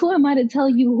business. Who am I to tell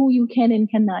you who you can and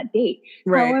cannot date?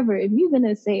 Right. However, if you're going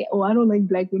to say, oh, I don't like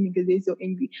Black women because they're so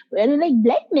angry. Well, I don't like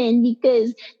Black men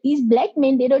because these Black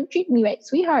men, they don't treat me right.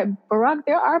 Sweetheart,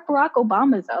 there are Barack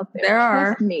Obamas out there.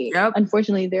 Trust me. Yep.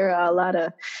 Unfortunately, there are a lot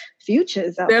of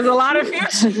futures out there. There's a lot of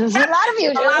futures. There's a lot of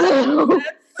futures.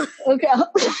 Okay.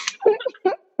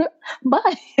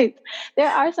 But there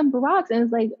are some Baracks, and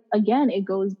it's like, again, it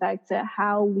goes back to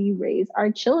how we raise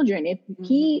our children. If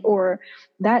he or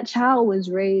that child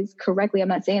was raised correctly, I'm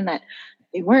not saying that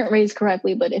they weren't raised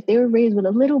correctly, but if they were raised with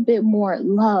a little bit more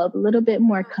love, a little bit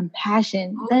more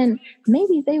compassion, then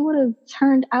maybe they would have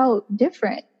turned out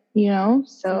different, you know?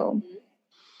 So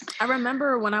I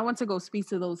remember when I went to go speak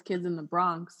to those kids in the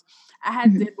Bronx, I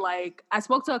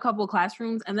spoke to a couple of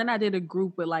classrooms, and then I did a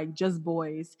group with like just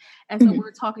boys. And so we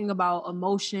were talking about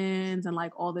emotions and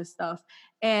like all this stuff.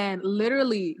 And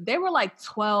literally they were like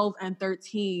 12 and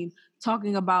 13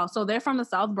 talking about, so they're from the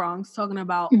South Bronx, talking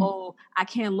about, oh, I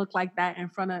can't look like that in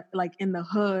front of, like, in the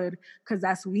hood, because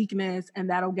that's weakness and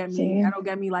that'll get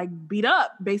me like beat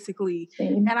up, basically.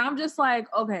 And I'm just like,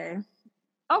 okay.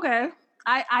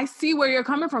 I see where you're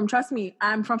coming from. Trust me,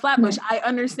 I'm from Flatbush. I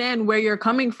understand where you're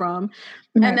coming from.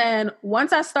 And then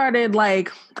once I started,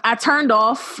 like, I turned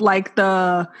off like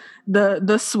the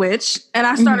switch, and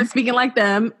I started speaking like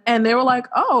them, and they were like,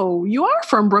 "Oh, you are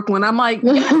from Brooklyn." I'm like,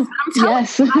 "Yes, I'm telling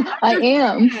you, I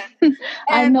am.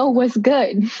 I know what's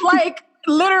good." Like,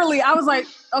 literally, I was like,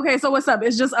 "Okay, so what's up?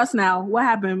 It's just us now. What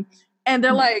happened?" And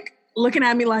they're like looking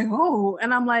at me like, "Oh,"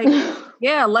 and I'm like,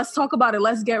 yeah, let's talk about it.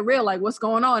 Let's get real. Like, what's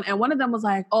going on? And one of them was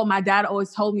like, oh, my dad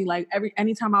always told me, like,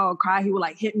 anytime I would cry, he would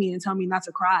like hit me and tell me not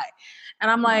to cry. And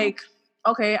I'm like,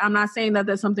 okay, I'm not saying that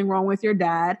there's something wrong with your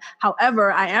dad.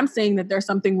 However, I am saying that there's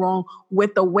something wrong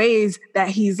with the ways that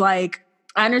he's like,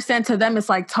 I understand to them it's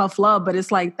like tough love, but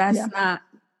it's like, that's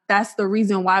the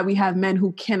reason why we have men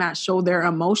who cannot show their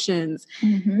emotions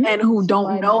and who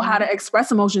don't know how to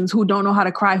express emotions, who don't know how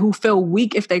to cry, who feel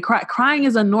weak if they cry. Crying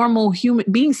is a normal human,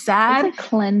 being sad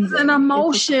is an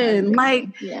emotion.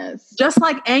 Just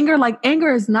like anger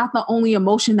is not the only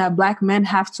emotion that Black men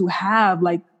have to have.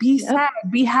 Like, be sad,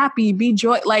 be happy, be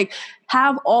joy, like,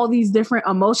 have all these different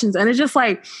emotions. And it's just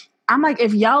like, I'm like,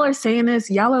 if y'all are saying this,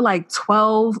 y'all are like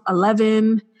 12,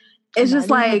 11, it's just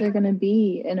like they're gonna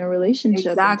be in a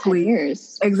relationship in 10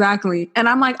 years. Exactly. And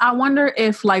I'm like, I wonder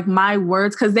if like my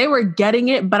words, because they were getting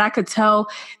it, but I could tell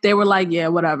they were like, yeah,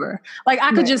 whatever. Like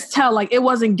I could just tell like it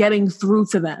wasn't getting through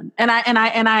to them. And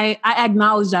I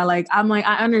acknowledge that. Like I'm like,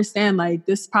 I understand like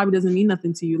this probably doesn't mean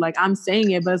nothing to you. Like I'm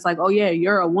saying it, but it's like, oh yeah,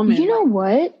 you're a woman. You know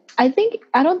what? I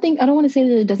don't want to say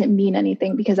that it doesn't mean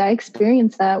anything, because I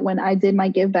experienced that when I did my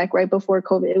give back right before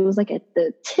COVID. It was like at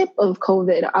the tip of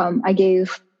COVID. I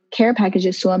gave care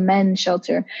packages to a men's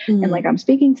shelter. And like, I'm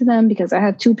speaking to them because I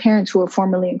have two parents who are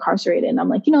formerly incarcerated. And I'm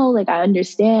like, like, I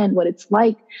understand what it's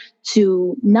like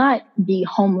to not be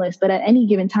homeless, but at any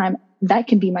given time, that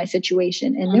can be my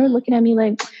situation. And they were looking at me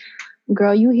like,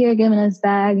 girl, you here giving us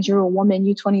bags. You're a woman.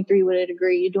 You 23 with a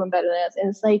degree. You're doing better than us. And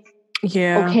it's like,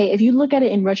 yeah, okay, if you look at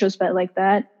it in retrospect like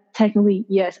that, technically,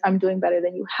 yes, I'm doing better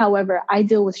than you. However, I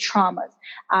deal with traumas.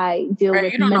 I deal with mental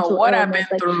illness. You don't know what I've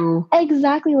been through.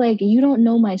 Exactly. Like, you don't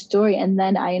know my story. And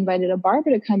then I invited a barber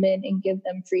to come in and give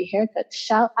them free haircuts.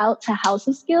 Shout out to House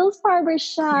of Skills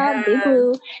Barbershop. Big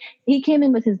Blue. He came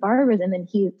in with his barbers, and then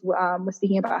he was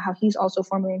speaking about how he's also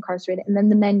formerly incarcerated. And then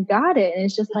the men got it. And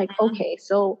it's just like, okay,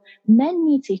 so men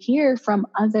need to hear from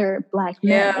other Black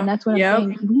men. And that's what I'm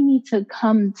saying. We need to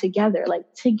come together. Like,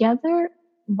 together,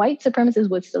 white supremacists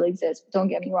would still exist. Don't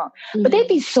get me wrong. But they'd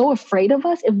be so afraid of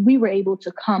us if we were able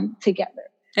to come together.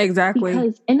 Exactly.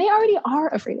 And they already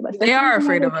are afraid of us. They are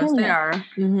afraid of us. They are.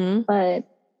 But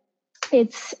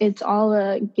it's all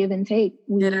a give and take.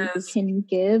 We can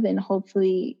give, and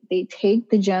hopefully they take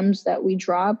the gems that we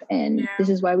drop. And this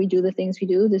is why we do the things we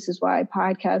do. This is why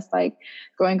podcasts like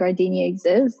Growing Gardenia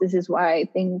exist. This is why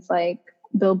things like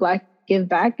Build Black, Give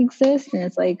Back exist. And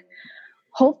it's like,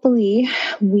 hopefully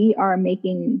we are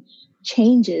making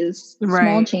changes,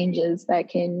 small changes that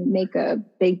can make a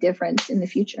big difference in the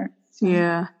future. So.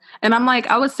 Yeah. And I'm like,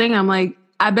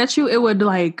 I bet you it would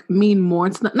like mean more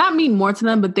to them, not mean more to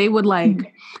them, but they would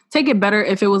like take it better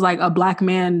if it was like a Black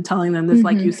man telling them this,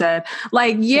 like you said,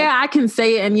 like, I can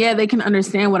say it, and they can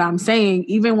understand what I'm saying.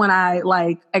 Even when I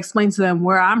like explain to them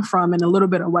where I'm from and a little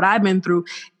bit of what I've been through,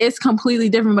 it's completely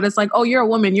different. But it's like, oh, you're a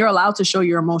woman, you're allowed to show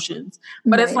your emotions.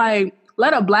 But it's like,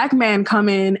 let a Black man come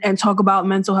in and talk about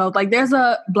mental health. Like there's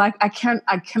a Black, I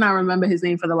cannot remember his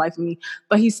name for the life of me,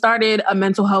 but he started a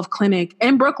mental health clinic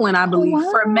in Brooklyn, I believe,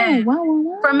 for men.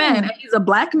 For men. And he's a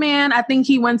Black man. I think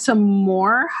he went to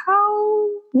Morehouse.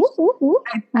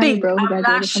 I think. I'm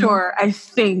not sure. I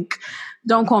think.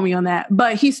 Don't call me on that.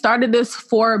 But he started this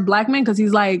for Black men because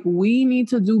he's like, we need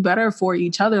to do better for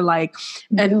each other. Like,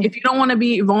 and if you don't want to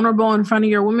be vulnerable in front of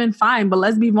your women, fine, but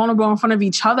let's be vulnerable in front of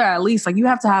each other at least. Like, you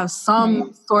have to have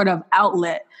some sort of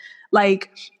outlet. Like,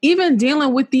 even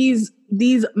dealing with these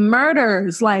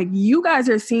murders, like, you guys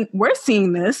we're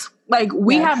seeing this. Like,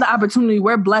 we have the opportunity.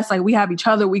 We're blessed. Like, we have each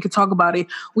other. We could talk about it.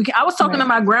 I was talking to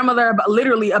my grandmother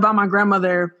about my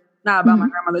grandmother. Not about my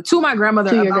grandmother, to my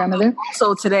grandmother. To your grandmother.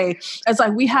 So today, it's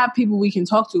like we have people we can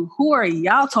talk to. Who are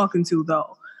y'all talking to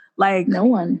though? Like no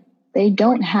one. They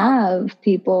don't have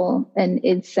people, and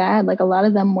it's sad. Like a lot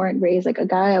of them weren't raised. Like a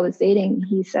guy I was dating,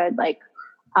 he said like,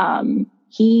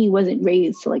 he wasn't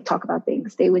raised to like talk about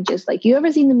things. They would just like, you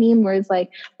ever seen the meme where it's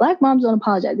like, Black moms don't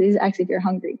apologize. They just ask if you're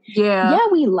hungry. Yeah,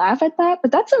 we laugh at that,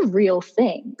 but that's a real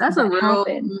thing. That's a real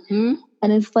thing.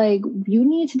 And it's like, you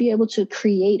need to be able to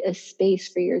create a space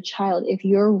for your child. If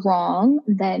you're wrong,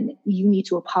 then you need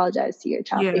to apologize to your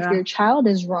child. If your child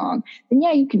is wrong, then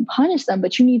you can punish them,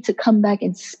 but you need to come back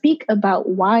and speak about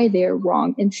why they're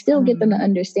wrong and still get them to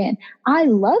understand, I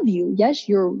love you. Yes,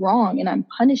 you're wrong and I'm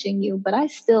punishing you, but I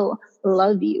still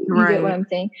love you. You get what I'm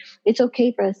saying? It's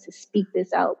okay for us to speak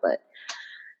this out, but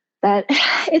that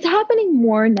it's happening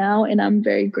more now. And I'm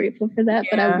very grateful for that,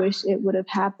 but I wish it would have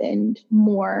happened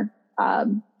more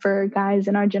for guys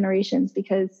in our generations,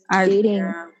 because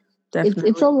dating,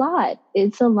 it's a lot.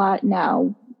 It's a lot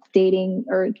now, dating,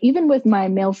 or even with my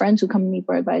male friends who come to me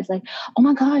for advice, like, oh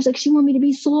my gosh, like she want me to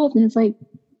be soft. And it's like,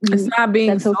 it's not being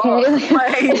that's soft.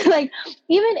 Okay. It's like,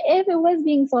 even if it was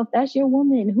being soft, that's your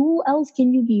woman. Who else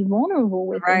can you be vulnerable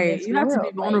with? Right. You have to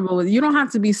be vulnerable with. You don't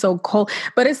have to be so cold.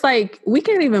 But it's like, we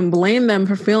can't even blame them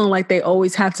for feeling like they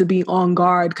always have to be on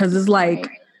guard, because it's like,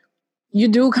 you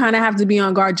do kind of have to be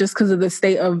on guard just because of the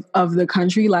state of the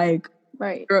country. Like,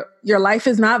 your life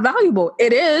is not valuable.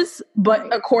 It is,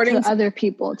 but according to other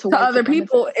people,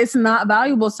 it's not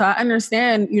valuable. So I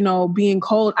understand, being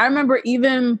cold. I remember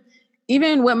even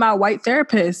with my white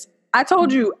therapist, I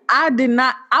told you, I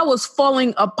was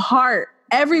falling apart.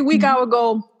 Every week I would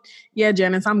go, yeah,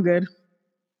 Janice, I'm good.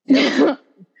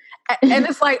 And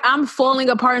it's like, I'm falling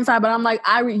apart inside, but I'm like,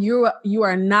 you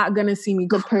are not going to see me.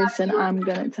 The person I'm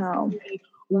going to tell.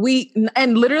 weak.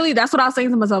 And literally, that's what I was saying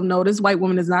to myself. No, this white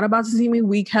woman is not about to see me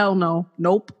weak. Hell no.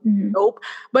 Nope. Nope.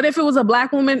 But if it was a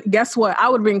black woman, guess what? I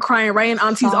would have been crying right in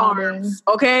auntie's arms.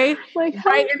 Okay? Like,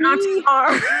 right in auntie's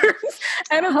arms.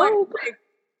 And it's like,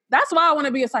 that's why I want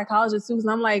to be a psychologist too. Because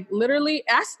I'm like, literally,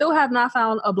 I still have not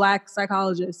found a black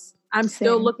psychologist. I'm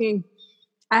still looking.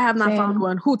 I have not found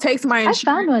one who takes my insurance.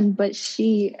 I found one, but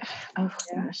she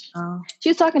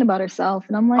was talking about herself.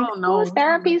 And I'm like, whose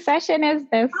therapy session is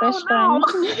this? Who's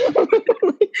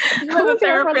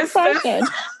here for the session?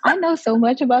 I know so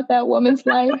much about that woman's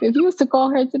life. If you was to call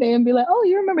her today and be like, oh,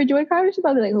 you remember Joy Carter? She'd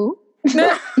probably be like, who?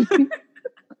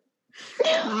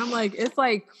 I'm like, it's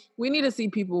like, we need to see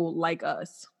people like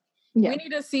us. Yeah. We need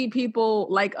to see people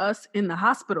like us in the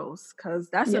hospitals, because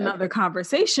that's another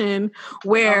conversation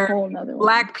where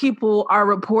Black people are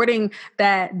reporting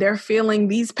that they're feeling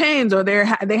these pains or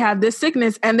they have this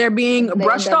sickness and they're being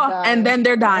brushed off and then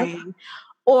they're dying.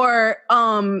 Or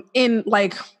in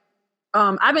like,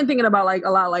 I've been thinking about like a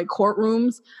lot like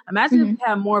courtrooms. Imagine if we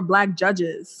have more Black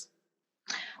judges.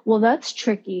 Well, that's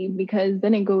tricky because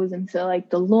then it goes into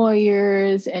like the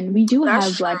lawyers, and we do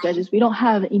have Black judges. We don't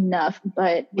have enough,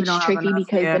 but it's tricky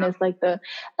because then it's like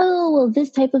this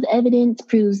type of evidence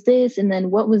proves this. And then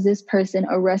what was this person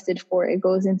arrested for? It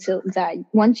goes into that.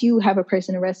 Once you have a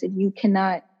person arrested, you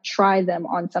cannot try them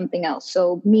on something else.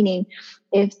 So meaning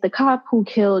if the cop who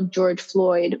killed George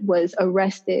Floyd was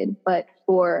arrested, but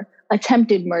for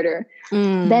attempted murder,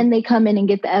 then they come in and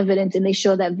get the evidence and they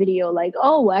show that video like,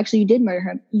 oh, well, actually you did murder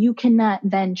him. You cannot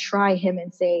then try him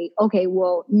and say, okay,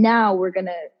 well, now we're going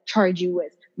to charge you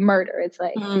with murder. It's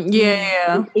like,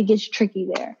 it gets tricky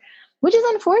there, which is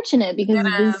unfortunate because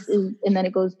this is, and then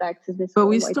it goes back to this. But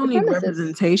we still need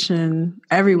representation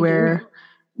everywhere.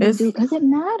 Because it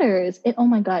matters. Oh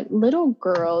my God, little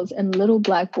girls and little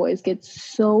Black boys get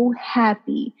so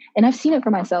happy. And I've seen it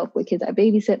for myself with kids. I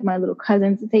babysit my little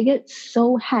cousins. They get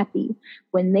so happy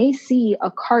when they see a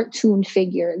cartoon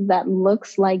figure that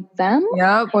looks like them.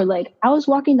 Yep. Or like, I was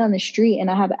walking down the street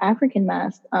and I have an African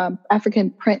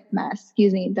print mask,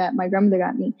 that my grandmother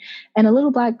got me. And a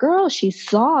little Black girl, she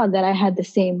saw that I had the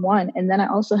same one. And then I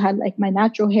also had like my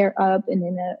natural hair up and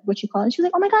then she's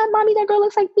like, oh my God, mommy, that girl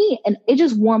looks like me. And it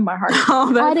just warmed my heart.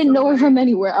 I didn't know her from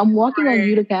anywhere. I'm walking on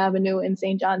Utica Avenue in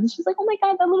St. John's. And she's like, oh my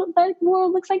God, that girl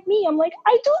looks like me. I'm like,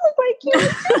 I do look like you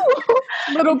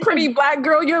too. Little pretty Black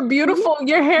girl, you're beautiful.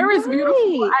 Your hair is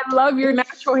beautiful. I love your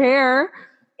natural hair.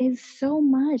 It's so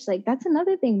much. Like, that's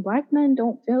another thing. Black men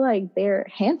don't feel like they're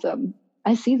handsome.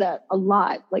 I see that a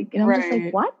lot. Like, and I'm just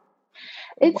like, what?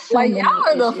 It's so like, y'all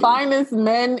are the finest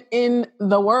men in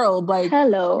the world. Like,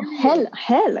 hello.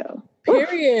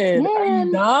 Period. Are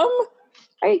you dumb?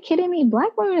 Are you kidding me?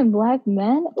 Black women and Black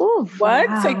men? Oof. What?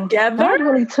 Wow. Together? God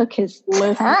really took his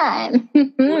time.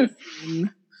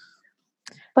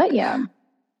 But yeah,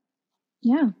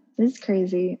 it's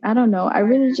crazy. I don't know.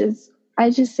 I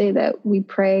just say that we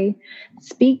pray,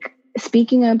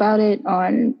 speaking about it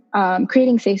on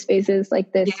creating safe spaces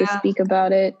like this to speak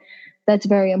about it. That's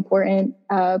very important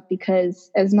because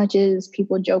as much as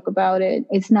people joke about it,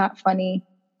 it's not funny.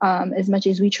 As much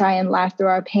as we try and laugh through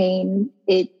our pain,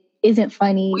 it isn't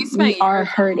funny. We are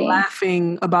hurting.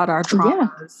 Laughing about our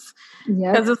traumas.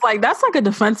 Because it's like, that's like a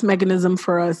defense mechanism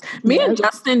for us. Me and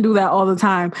Justin do that all the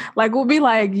time. Like, we'll be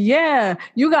like, yeah,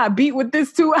 you got beat with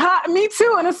this too. Me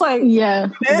too. And it's like,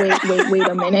 wait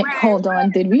a minute. Hold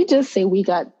on. Did we just say we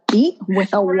got beat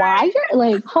with a wire?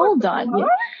 Like, hold on.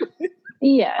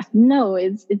 No,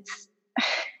 it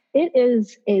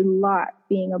is a lot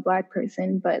being a Black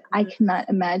person, but I cannot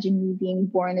imagine me being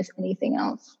born as anything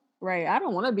else. Right. I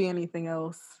don't want to be anything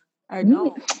else. I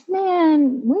don't.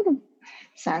 Man, we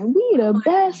the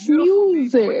best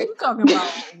music. What are you talking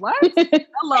about? What?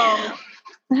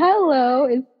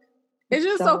 Hello. It's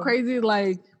just so crazy.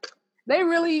 Like, they're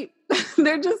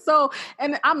just so,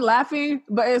 and I'm laughing,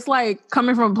 but it's like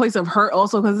coming from a place of hurt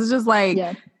also, because it's just like,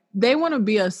 they want to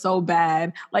be us so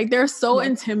bad. Like, they're so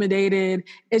intimidated.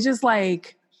 It's just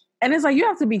like, and it's like, you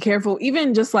have to be careful,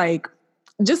 even just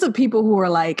the people who are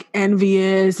like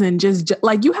envious and just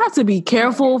like, you have to be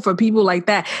careful for people like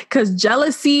that, because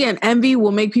jealousy and envy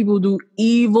will make people do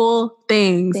evil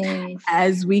things.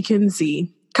 As we can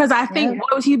see. Because I think,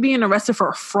 what was he being arrested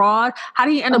for? Fraud? How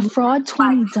did he end up? Fraud,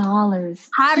 $20.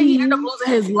 How did he end up losing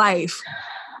his life?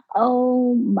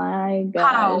 Oh my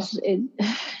gosh.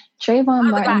 Trayvon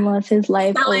Martin lost his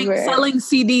life selling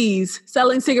CDs,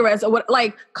 selling cigarettes, or what?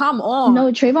 Like, come on.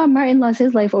 No, Trayvon Martin lost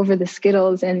his life over the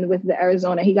Skittles and with the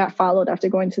Arizona. He got followed after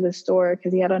going to the store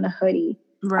because he had on a hoodie.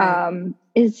 Right.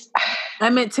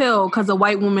 Emmett Till, because a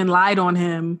white woman lied on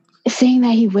him. saying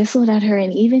that he whistled at her,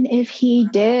 and even if he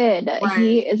did,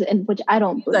 he is, and which I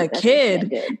don't believe. He's a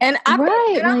kid, and I'm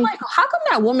like, how come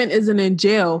that woman isn't in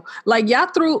jail? Like, y'all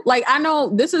threw, like, I know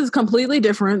this is completely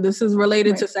different. This is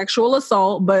related to sexual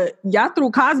assault, but y'all threw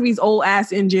Cosby's old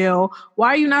ass in jail. Why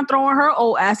are you not throwing her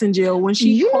old ass in jail when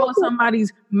she caused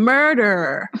somebody's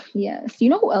murder? Yes, you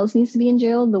know who else needs to be in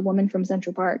jail? The woman from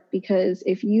Central Park, because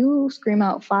if you scream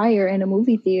out fire in a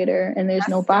movie theater and there's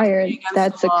no fire,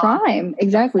 that's a crime.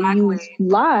 Exactly. You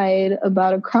lied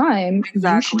about a crime.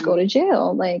 You should go to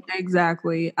jail. Like,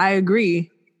 exactly. I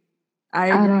agree. I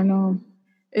don't know.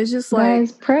 It's just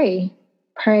guys, pray.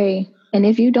 And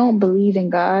if you don't believe in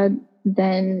God,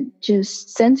 then just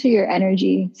center your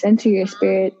energy, center your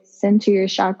spirit, center your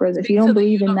chakras. If you don't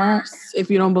believe in that, if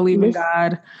you don't believe in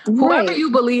God, whoever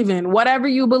you believe in, whatever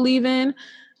you believe in,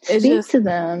 speak to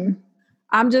them.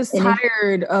 I'm just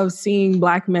tired of seeing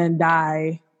Black men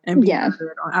die and be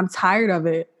murdered. I'm tired of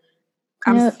it.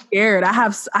 I'm scared. I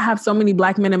have so many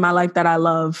Black men in my life that I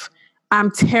love. I'm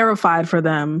terrified for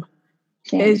them.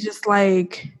 Same. It's just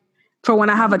like, for when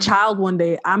I have a child one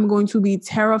day, I'm going to be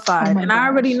terrified. And I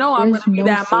already know I'm going to be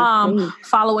that mom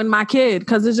following my kid,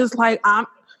 because it's just like, I'm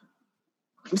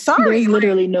sorry. There's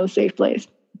literally no safe place.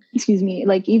 Excuse me.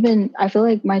 Like, even I feel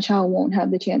like my child won't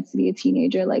have the chance to be a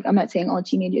teenager. Like, I'm not saying all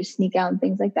teenagers sneak out and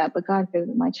things like that, but God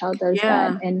forbid my child does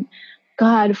that. And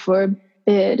God forbid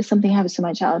something happens to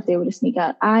my child if they were to sneak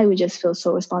out. I would just feel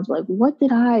so responsible. Like, what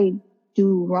did I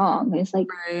do wrong? And it's like,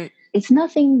 it's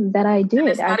nothing that I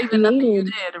did. I created you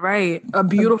did, right? A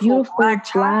beautiful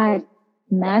black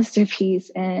masterpiece,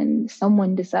 and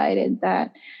someone decided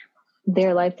that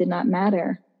their life did not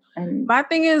matter. And my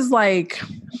thing is, like,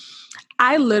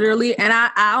 I literally, and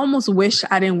I almost wish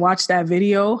I didn't watch that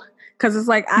video, because it's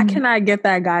like, I cannot get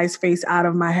that guy's face out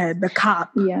of my head. The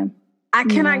cop. Yeah. I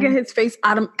cannot get his face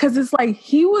out of, because it's like,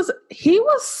 he was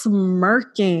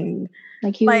smirking.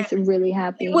 Like, he was really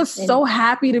happy. He was so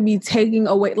happy to be taking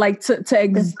away, like, to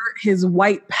exert his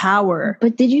white power.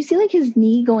 But did you see, like, his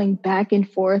knee going back and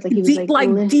forth? Like, he was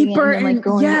like deeper and like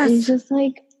going. Yes. It's just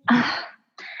like,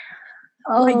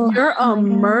 like, you're a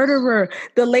murderer.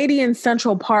 The lady in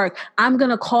Central Park, I'm going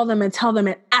to call them and tell them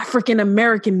an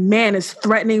African-American man is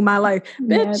threatening my life.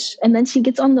 Bitch. And then she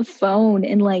gets on the phone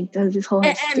and, like, does this whole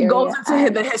hysteria. And goes into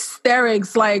the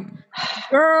hysterics. Like,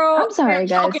 girl. I'm sorry,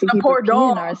 guys, to keep repeating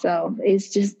ourselves. It's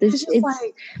just this.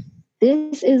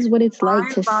 This is what it's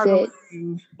like to sit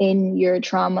in your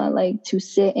trauma, like, to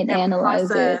sit and analyze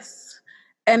it.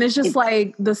 And it's just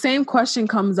like, the same question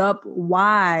comes up.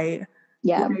 Why?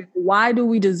 Yeah. Like, why do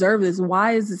we deserve this?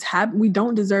 Why is this happening? We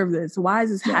don't deserve this. Why is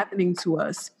this happening to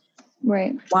us?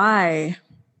 Right. Why?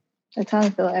 That's how I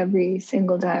feel every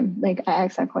single time. Like, I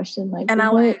ask that question. Like, and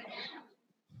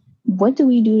what do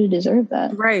we do to deserve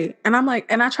that? Right. And I'm like,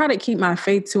 and I try to keep my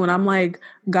faith too. And I'm like,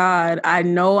 God, I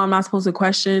know I'm not supposed to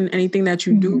question anything that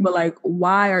you do, but, like,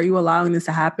 why are you allowing this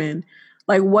to happen?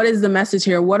 Like, what is the message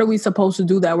here? What are we supposed to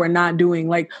do that we're not doing?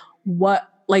 Like, what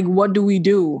do we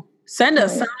do? Send a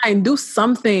sign, do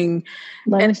something.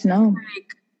 Let us know.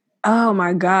 Like, oh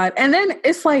my God. And then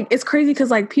it's like, it's crazy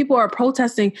because, like, people are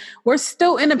protesting. We're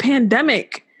still in a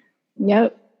pandemic.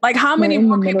 Yep. Like, how many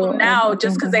more people now,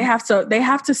 just because they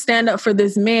have to stand up for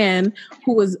this man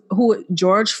who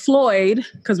George Floyd,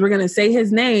 because we're going to say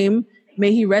his name,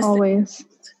 may he rest always.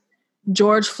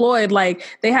 George Floyd, like,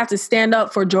 they have to stand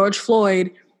up for George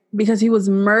Floyd because he was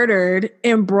murdered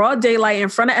in broad daylight in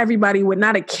front of everybody with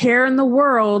not a care in the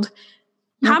world.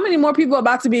 How many more people are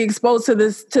about to be exposed to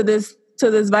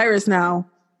this virus now?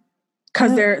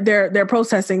 Because they're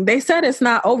protesting. They said it's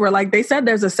not over. Like, they said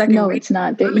there's a second wave. No, it's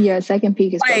not. Second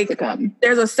peak is supposed to come.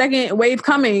 There's a second wave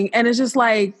coming. And it's just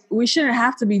like, we shouldn't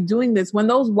have to be doing this. When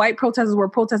those white protesters were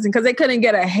protesting because they couldn't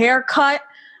get a haircut,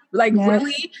 like,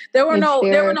 really? There was no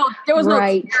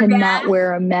right to not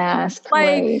wear a mask. Like,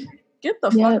 right. Get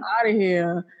the fuck out of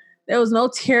here. There was no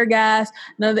tear gas.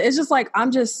 No, it's just like,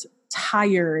 I'm just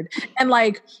tired. And,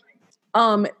 like,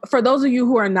 for those of you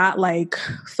who are not, like,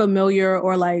 familiar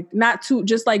or, like, not too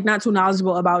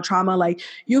knowledgeable about trauma, like,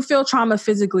 you feel trauma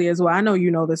physically as well. I know you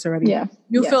know this already. Yeah.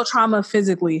 You feel trauma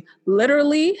physically.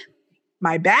 Literally,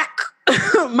 my back,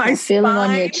 my feeling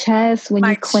on your chest when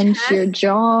you clench your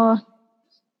jaw.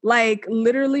 Like,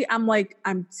 literally,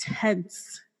 I'm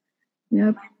tense.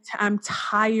 Yep. I'm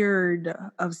tired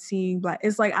of seeing Black.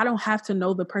 It's like, I don't have to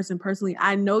know the person personally.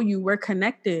 I know you. We're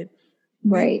connected.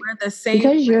 Right. We're the same.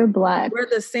 Because you're Black. We're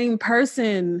the same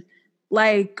person.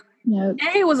 Like, yep.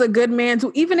 he was a good man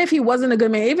too. Even if he wasn't a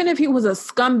good man, even if he was a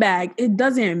scumbag, it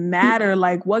doesn't matter.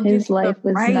 Like, what his life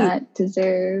was not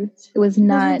deserved. It was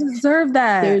not deserve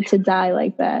that. there to die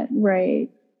like that. Right.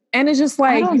 And it's just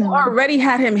like, you already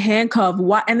had him handcuffed.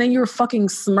 Why? And then you're fucking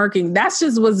smirking. That's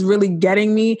just what's really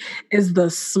getting me is the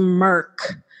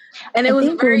smirk. And it was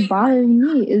what bothered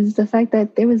me is the fact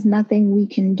that there was nothing we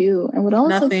can do. And what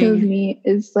also kills me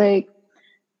is like,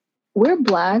 we're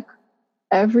Black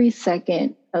every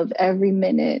second of every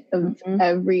minute of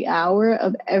every hour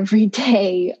of every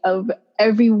day of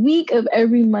every week of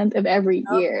every month of every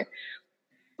year.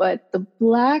 But the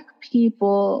Black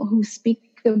people who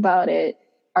speak about it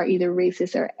are either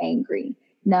racist or angry.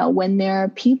 Now, when there are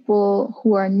people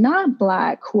who are not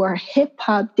Black, who are hip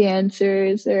hop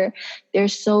dancers, or they're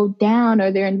so down,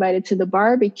 or they're invited to the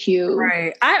barbecue.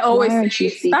 Right. I always say,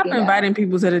 stop inviting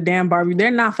people to the damn barbecue.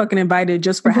 They're not fucking invited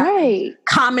just for having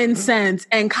common sense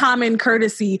and common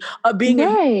courtesy of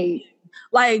being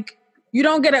like, you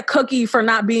don't get a cookie for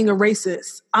not being a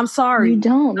racist. I'm sorry. You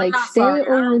don't. Like, stay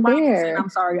over there. I'm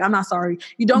sorry. I'm not sorry.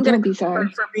 You don't get a cookie for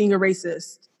being a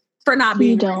racist. For not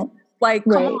being racist. Like,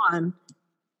 come on.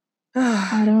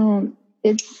 I don't.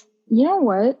 It's, you know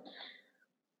what?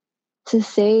 To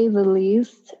say the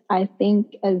least, I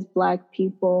think as Black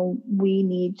people, we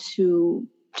need to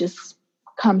just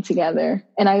come together.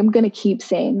 And I'm going to keep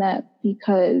saying that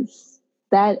because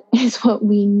that is what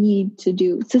we need to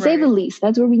do. To say the least,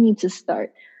 that's where we need to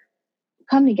start.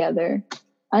 Come together.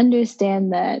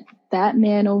 Understand that that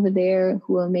man over there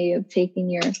who may have taken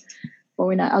your... Or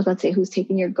we're not, I was about to say who's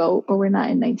taking your goat, but we're not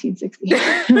in 1960.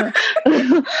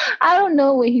 I don't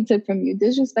know what he took from you.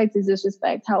 Disrespect is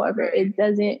disrespect. However, it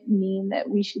doesn't mean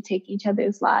that we should take each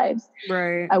other's lives.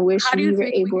 Right. I wish we were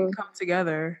able to come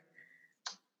together.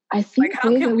 I think how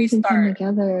can we start? Come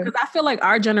together. Because I feel like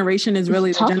our generation is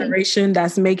really the generation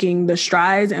that's making the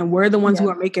strides, and we're the ones who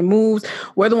are making moves.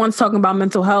 We're the ones talking about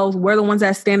mental health. We're the ones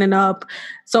that's standing up.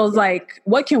 So it's like,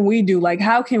 what can we do? Like,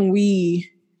 how can we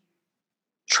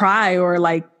try or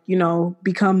like, you know,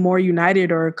 become more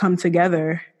united or come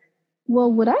together?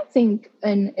 Well, what I think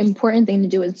an important thing to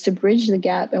do is to bridge the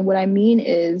gap. And what I mean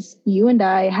is you and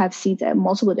I have seats at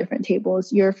multiple different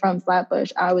tables. You're from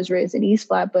Flatbush. I was raised in East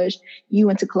Flatbush. You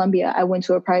went to Columbia. I went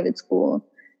to a private school.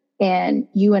 And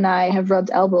you and I have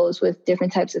rubbed elbows with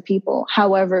different types of people.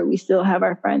 However, we still have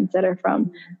our friends that are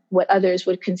from what others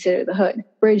would consider the hood.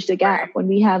 Bridge the gap. When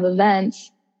we have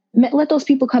events, let those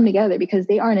people come together because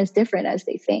they aren't as different as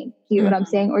they think. You know what I'm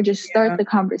saying? Or just start the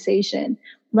conversation.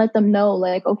 Let them know,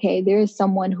 like, okay, there is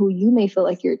someone who you may feel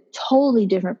like you're totally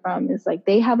different from. It's like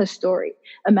they have a story.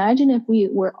 Imagine if we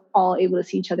were all able to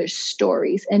see each other's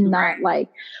stories and not like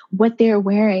what they're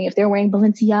wearing. If they're wearing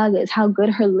Balenciagas, how good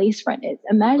her lace front is.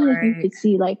 Imagine if you could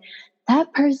see like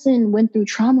that person went through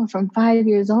trauma from 5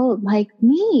 years old, like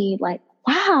me. Like,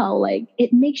 wow, like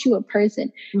it makes you a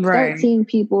person. Start seeing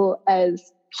people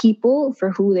as people for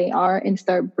who they are and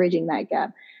start bridging that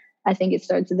gap. I think it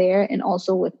starts there, and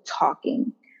also with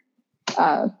talking.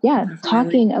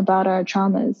 Talking about our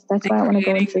traumas. That's why I want to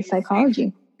go into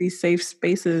psychology. These safe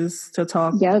spaces to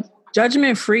talk. Yep.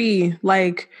 Judgment free.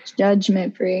 Like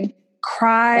judgment free.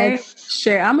 Cry.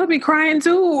 Shit, I'm gonna be crying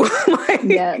too.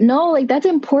 That's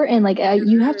important. Like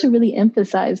you have to really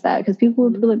emphasize that because people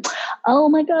will be like, oh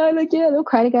my God, like they'll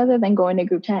cry together, then go in a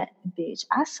group chat. Bitch,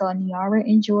 I saw Niara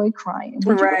enjoy crying.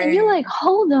 And you're like,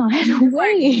 hold on,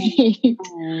 wait.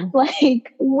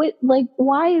 Like what, like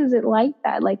why is it like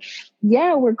that? Like,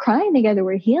 yeah, we're crying together,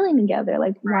 we're healing together.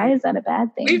 Like, why is that a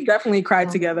bad thing? We've definitely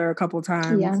cried together a couple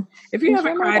times. Yeah. If you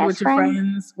haven't cried with your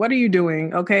friends, what are you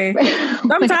doing? Okay.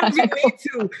 Sometimes you need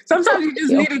to. Sometimes you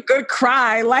just need a good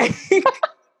cry. Like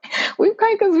we've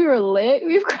cried because we were lit.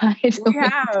 We've cried. We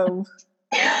have.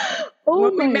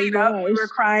 When we made up, we were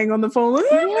crying on the phone.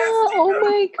 Yeah. Oh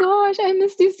my gosh, I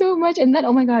missed you so much. And then,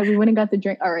 oh my God, we went and got the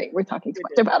drink. All right, we're talking too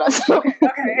much about us.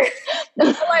 Okay.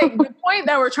 Like the point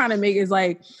that we're trying to make is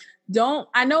like,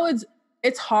 I know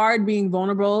it's hard being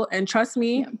vulnerable, and trust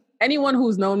me, anyone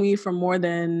who's known me for more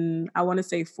than, I want to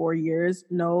say 4 years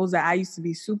knows that I used to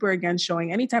be super against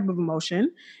showing any type of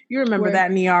emotion. You remember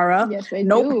that, Niara? Yes, I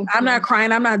nope. do. I'm not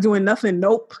crying. I'm not doing nothing.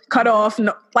 Nope. Cut off.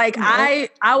 No. Like I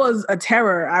was a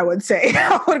terror, I would say.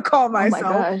 I would call myself. Oh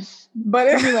my gosh. But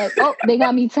it's like, oh, they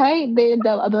got me tight.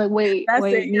 I'll be like, wait,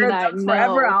 you're done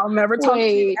forever. I'll never talk to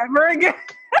you ever again.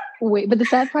 Wait, but the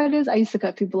sad part is I used to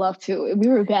cut people off too. We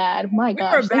were bad. My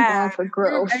gosh, thank God for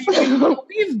growth.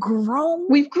 We've grown.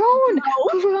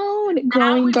 Growing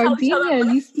gardenia,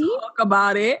 you see? Talk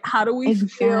about it. How do we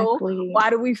feel? Why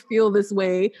do we feel this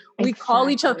way? We call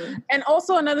each other. And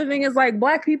also another thing is like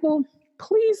Black people,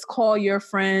 please call your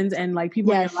friends and like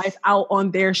people in your life out on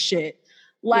their shit.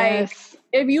 Like,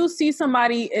 if you see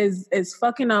somebody is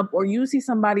fucking up, or you see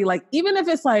somebody, like, even if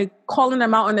it's like calling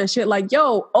them out on their shit, like,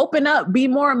 yo, open up, be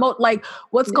more like,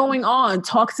 what's going on?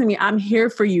 Talk to me. I'm here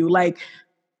for you. Like,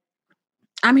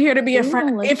 I'm here to be a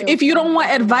friend. If you don't want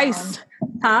advice,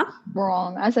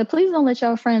 wrong. I said, please don't let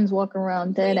your friends walk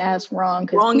around dead ass wrong,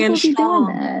 because people be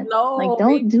doing that. No, like,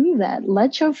 don't do that.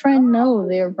 Let your friend know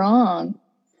they're wrong.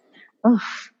 Oh,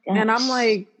 and I'm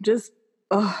like,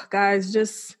 guys,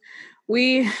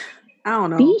 I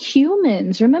don't know. Be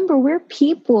humans. Remember, we're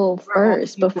people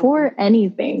first, before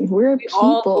anything. We're people.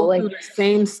 All go through the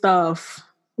same stuff.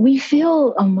 We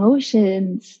feel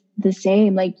emotions the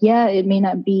same. Like, yeah, it may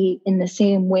not be in the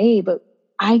same way, but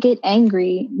I get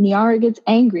angry. Niara gets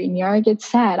angry. Niara gets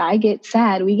sad. I get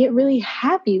sad. We get really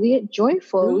happy. We get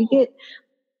joyful. We get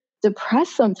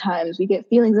depressed sometimes. We get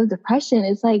feelings of depression.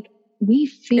 It's like, we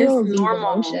feel these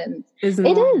emotions.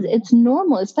 It's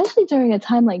normal, especially during a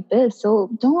time like this. So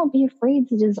don't be afraid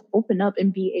to just open up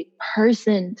and be a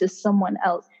person to someone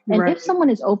else. And if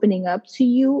someone is opening up to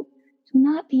you, do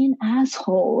not be an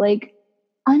asshole. Like,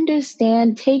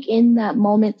 understand, take in that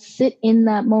moment, sit in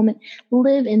that moment,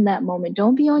 live in that moment.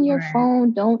 Don't be on your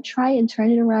phone. Don't try and turn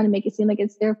it around and make it seem like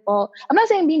it's their fault. I'm not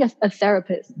saying being a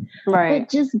therapist, but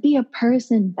just be a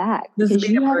person back, because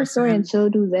you have a story and so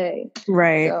do they.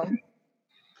 So,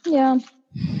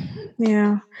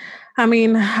 yeah. I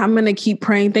mean, I'm going to keep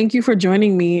praying. Thank you for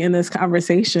joining me in this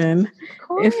conversation.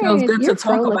 It feels good to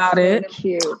talk about it.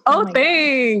 Cute. Oh,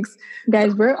 thanks.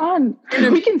 Guys, we're on.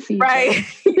 We can see. Right.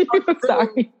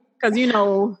 Sorry.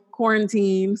 Because,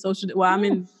 quarantine, social. Well, I'm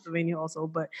in Pennsylvania also,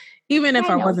 but even if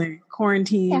I wasn't,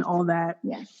 quarantine, all that.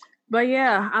 Yes. But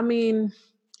yeah, I mean,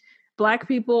 Black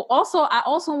people. Also, I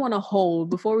also want to hold,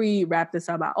 before we wrap this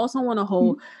up, I also want to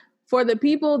hold for the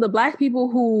Black people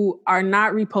who are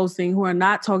not reposting, who are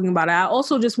not talking about it. I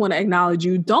also just want to acknowledge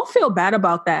you. Don't feel bad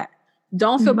about that.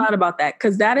 Don't feel bad about that,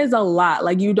 because that is a lot.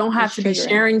 Like, you don't have to be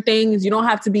sharing things. You don't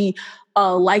have to be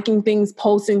liking things,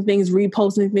 posting things,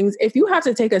 reposting things. If you have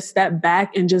to take a step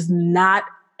back and just not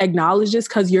acknowledge this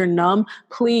because you're numb,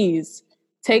 please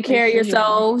take care of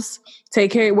yourselves.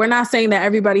 Take care. We're not saying that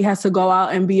everybody has to go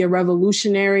out and be a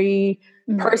revolutionary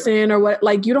person or what.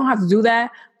 Like, you don't have to do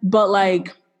that. But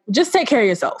like, just take care of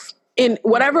yourself in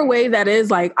whatever way that is.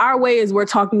 Like, our way is we're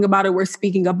talking about it. We're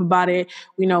speaking up about it.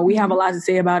 We have a lot to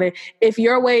say about it. If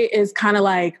your way is kind of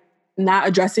like not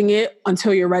addressing it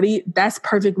until you're ready, that's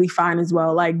perfectly fine as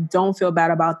well. Like, don't feel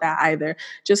bad about that either.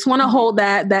 Just want to hold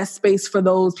that space for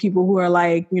those people who are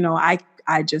like,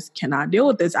 I just cannot deal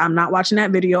with this. I'm not watching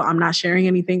that video. I'm not sharing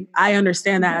anything. I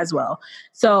understand that as well.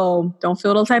 So don't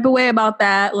feel no type of way about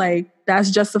that. Like, that's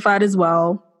justified as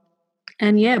well.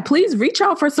 And yeah, please reach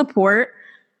out for support.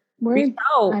 Reach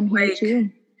out. I'm here too.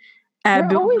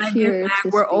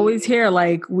 We're always here.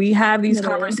 Like, we have these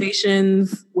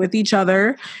conversations with each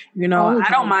other. I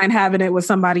don't mind having it with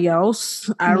somebody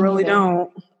else. I really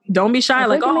don't. Don't be shy.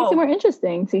 Like, it makes it more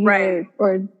interesting to hear.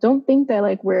 Or don't think that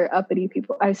like we're uppity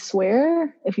people. I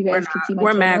swear, if you guys could see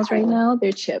my toenails right now,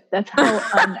 they're chipped. That's how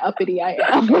uppity I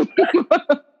am. Okay.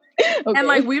 And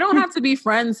like, we don't have to be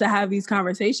friends to have these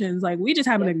conversations. Like, we just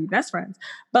happen to be best friends.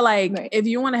 But like, if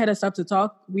you want to hit us up to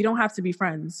talk, we don't have to be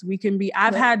friends. We can be.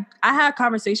 I had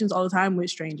conversations all the time with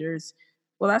strangers.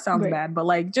 Well, that sounds bad, but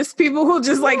like, just people who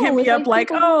just like hit me up, like,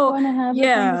 oh,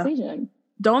 yeah.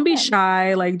 Don't be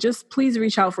shy. Like, just please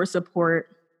reach out for support.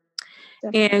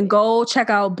 Definitely. And go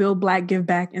check out Build Black Give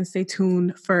Back and stay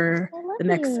tuned for the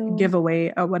next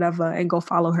giveaway or whatever, and go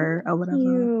follow her or whatever.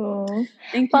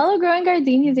 Thank you. Follow Growing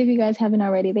Gardenias if you guys haven't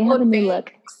already. They have a new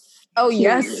look. Oh,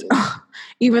 yes.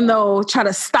 Even though, try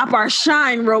to stop our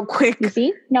shine real quick. You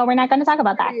see? No, we're not going to talk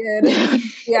about that.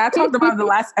 Yeah, I talked about the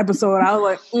last episode. I was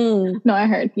like, No, I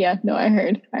heard. Yeah, no, I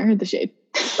heard. I heard the shade.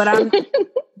 But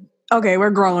okay,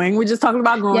 we're growing. We're just talking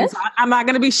about growing. Yes. So I'm not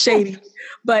going to be shady.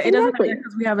 But it doesn't matter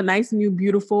because we have a nice, new,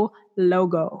 beautiful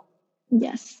logo.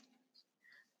 Yes.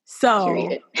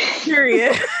 So,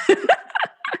 period.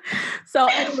 So,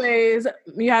 anyways,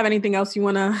 you have anything else you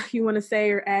wanna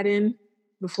say or add in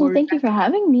before? Well, thank you for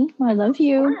having me. I love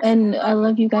you, and I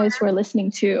love you guys who are listening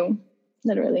too.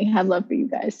 Literally, have love for you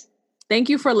guys. Thank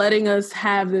you for letting us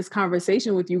have this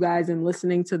conversation with you guys and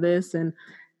listening to this and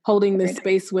holding this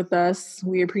space with us.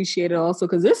 We appreciate it also,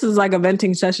 because this is like a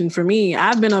venting session for me.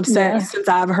 I've been upset since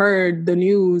I've heard the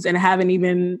news and haven't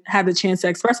even had the chance to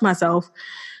express myself.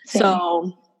 Same.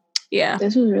 So, yeah.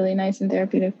 This was really nice and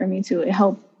therapeutic for me too. It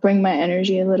helped bring my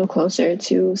energy a little closer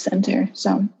to center.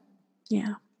 So,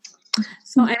 yeah.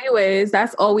 So anyways,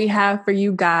 that's all we have for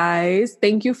you guys.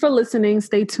 Thank you for listening.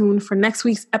 Stay tuned for next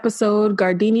week's episode.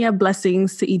 Gardenia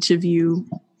blessings to each of you.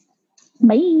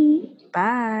 Bye.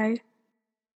 Bye.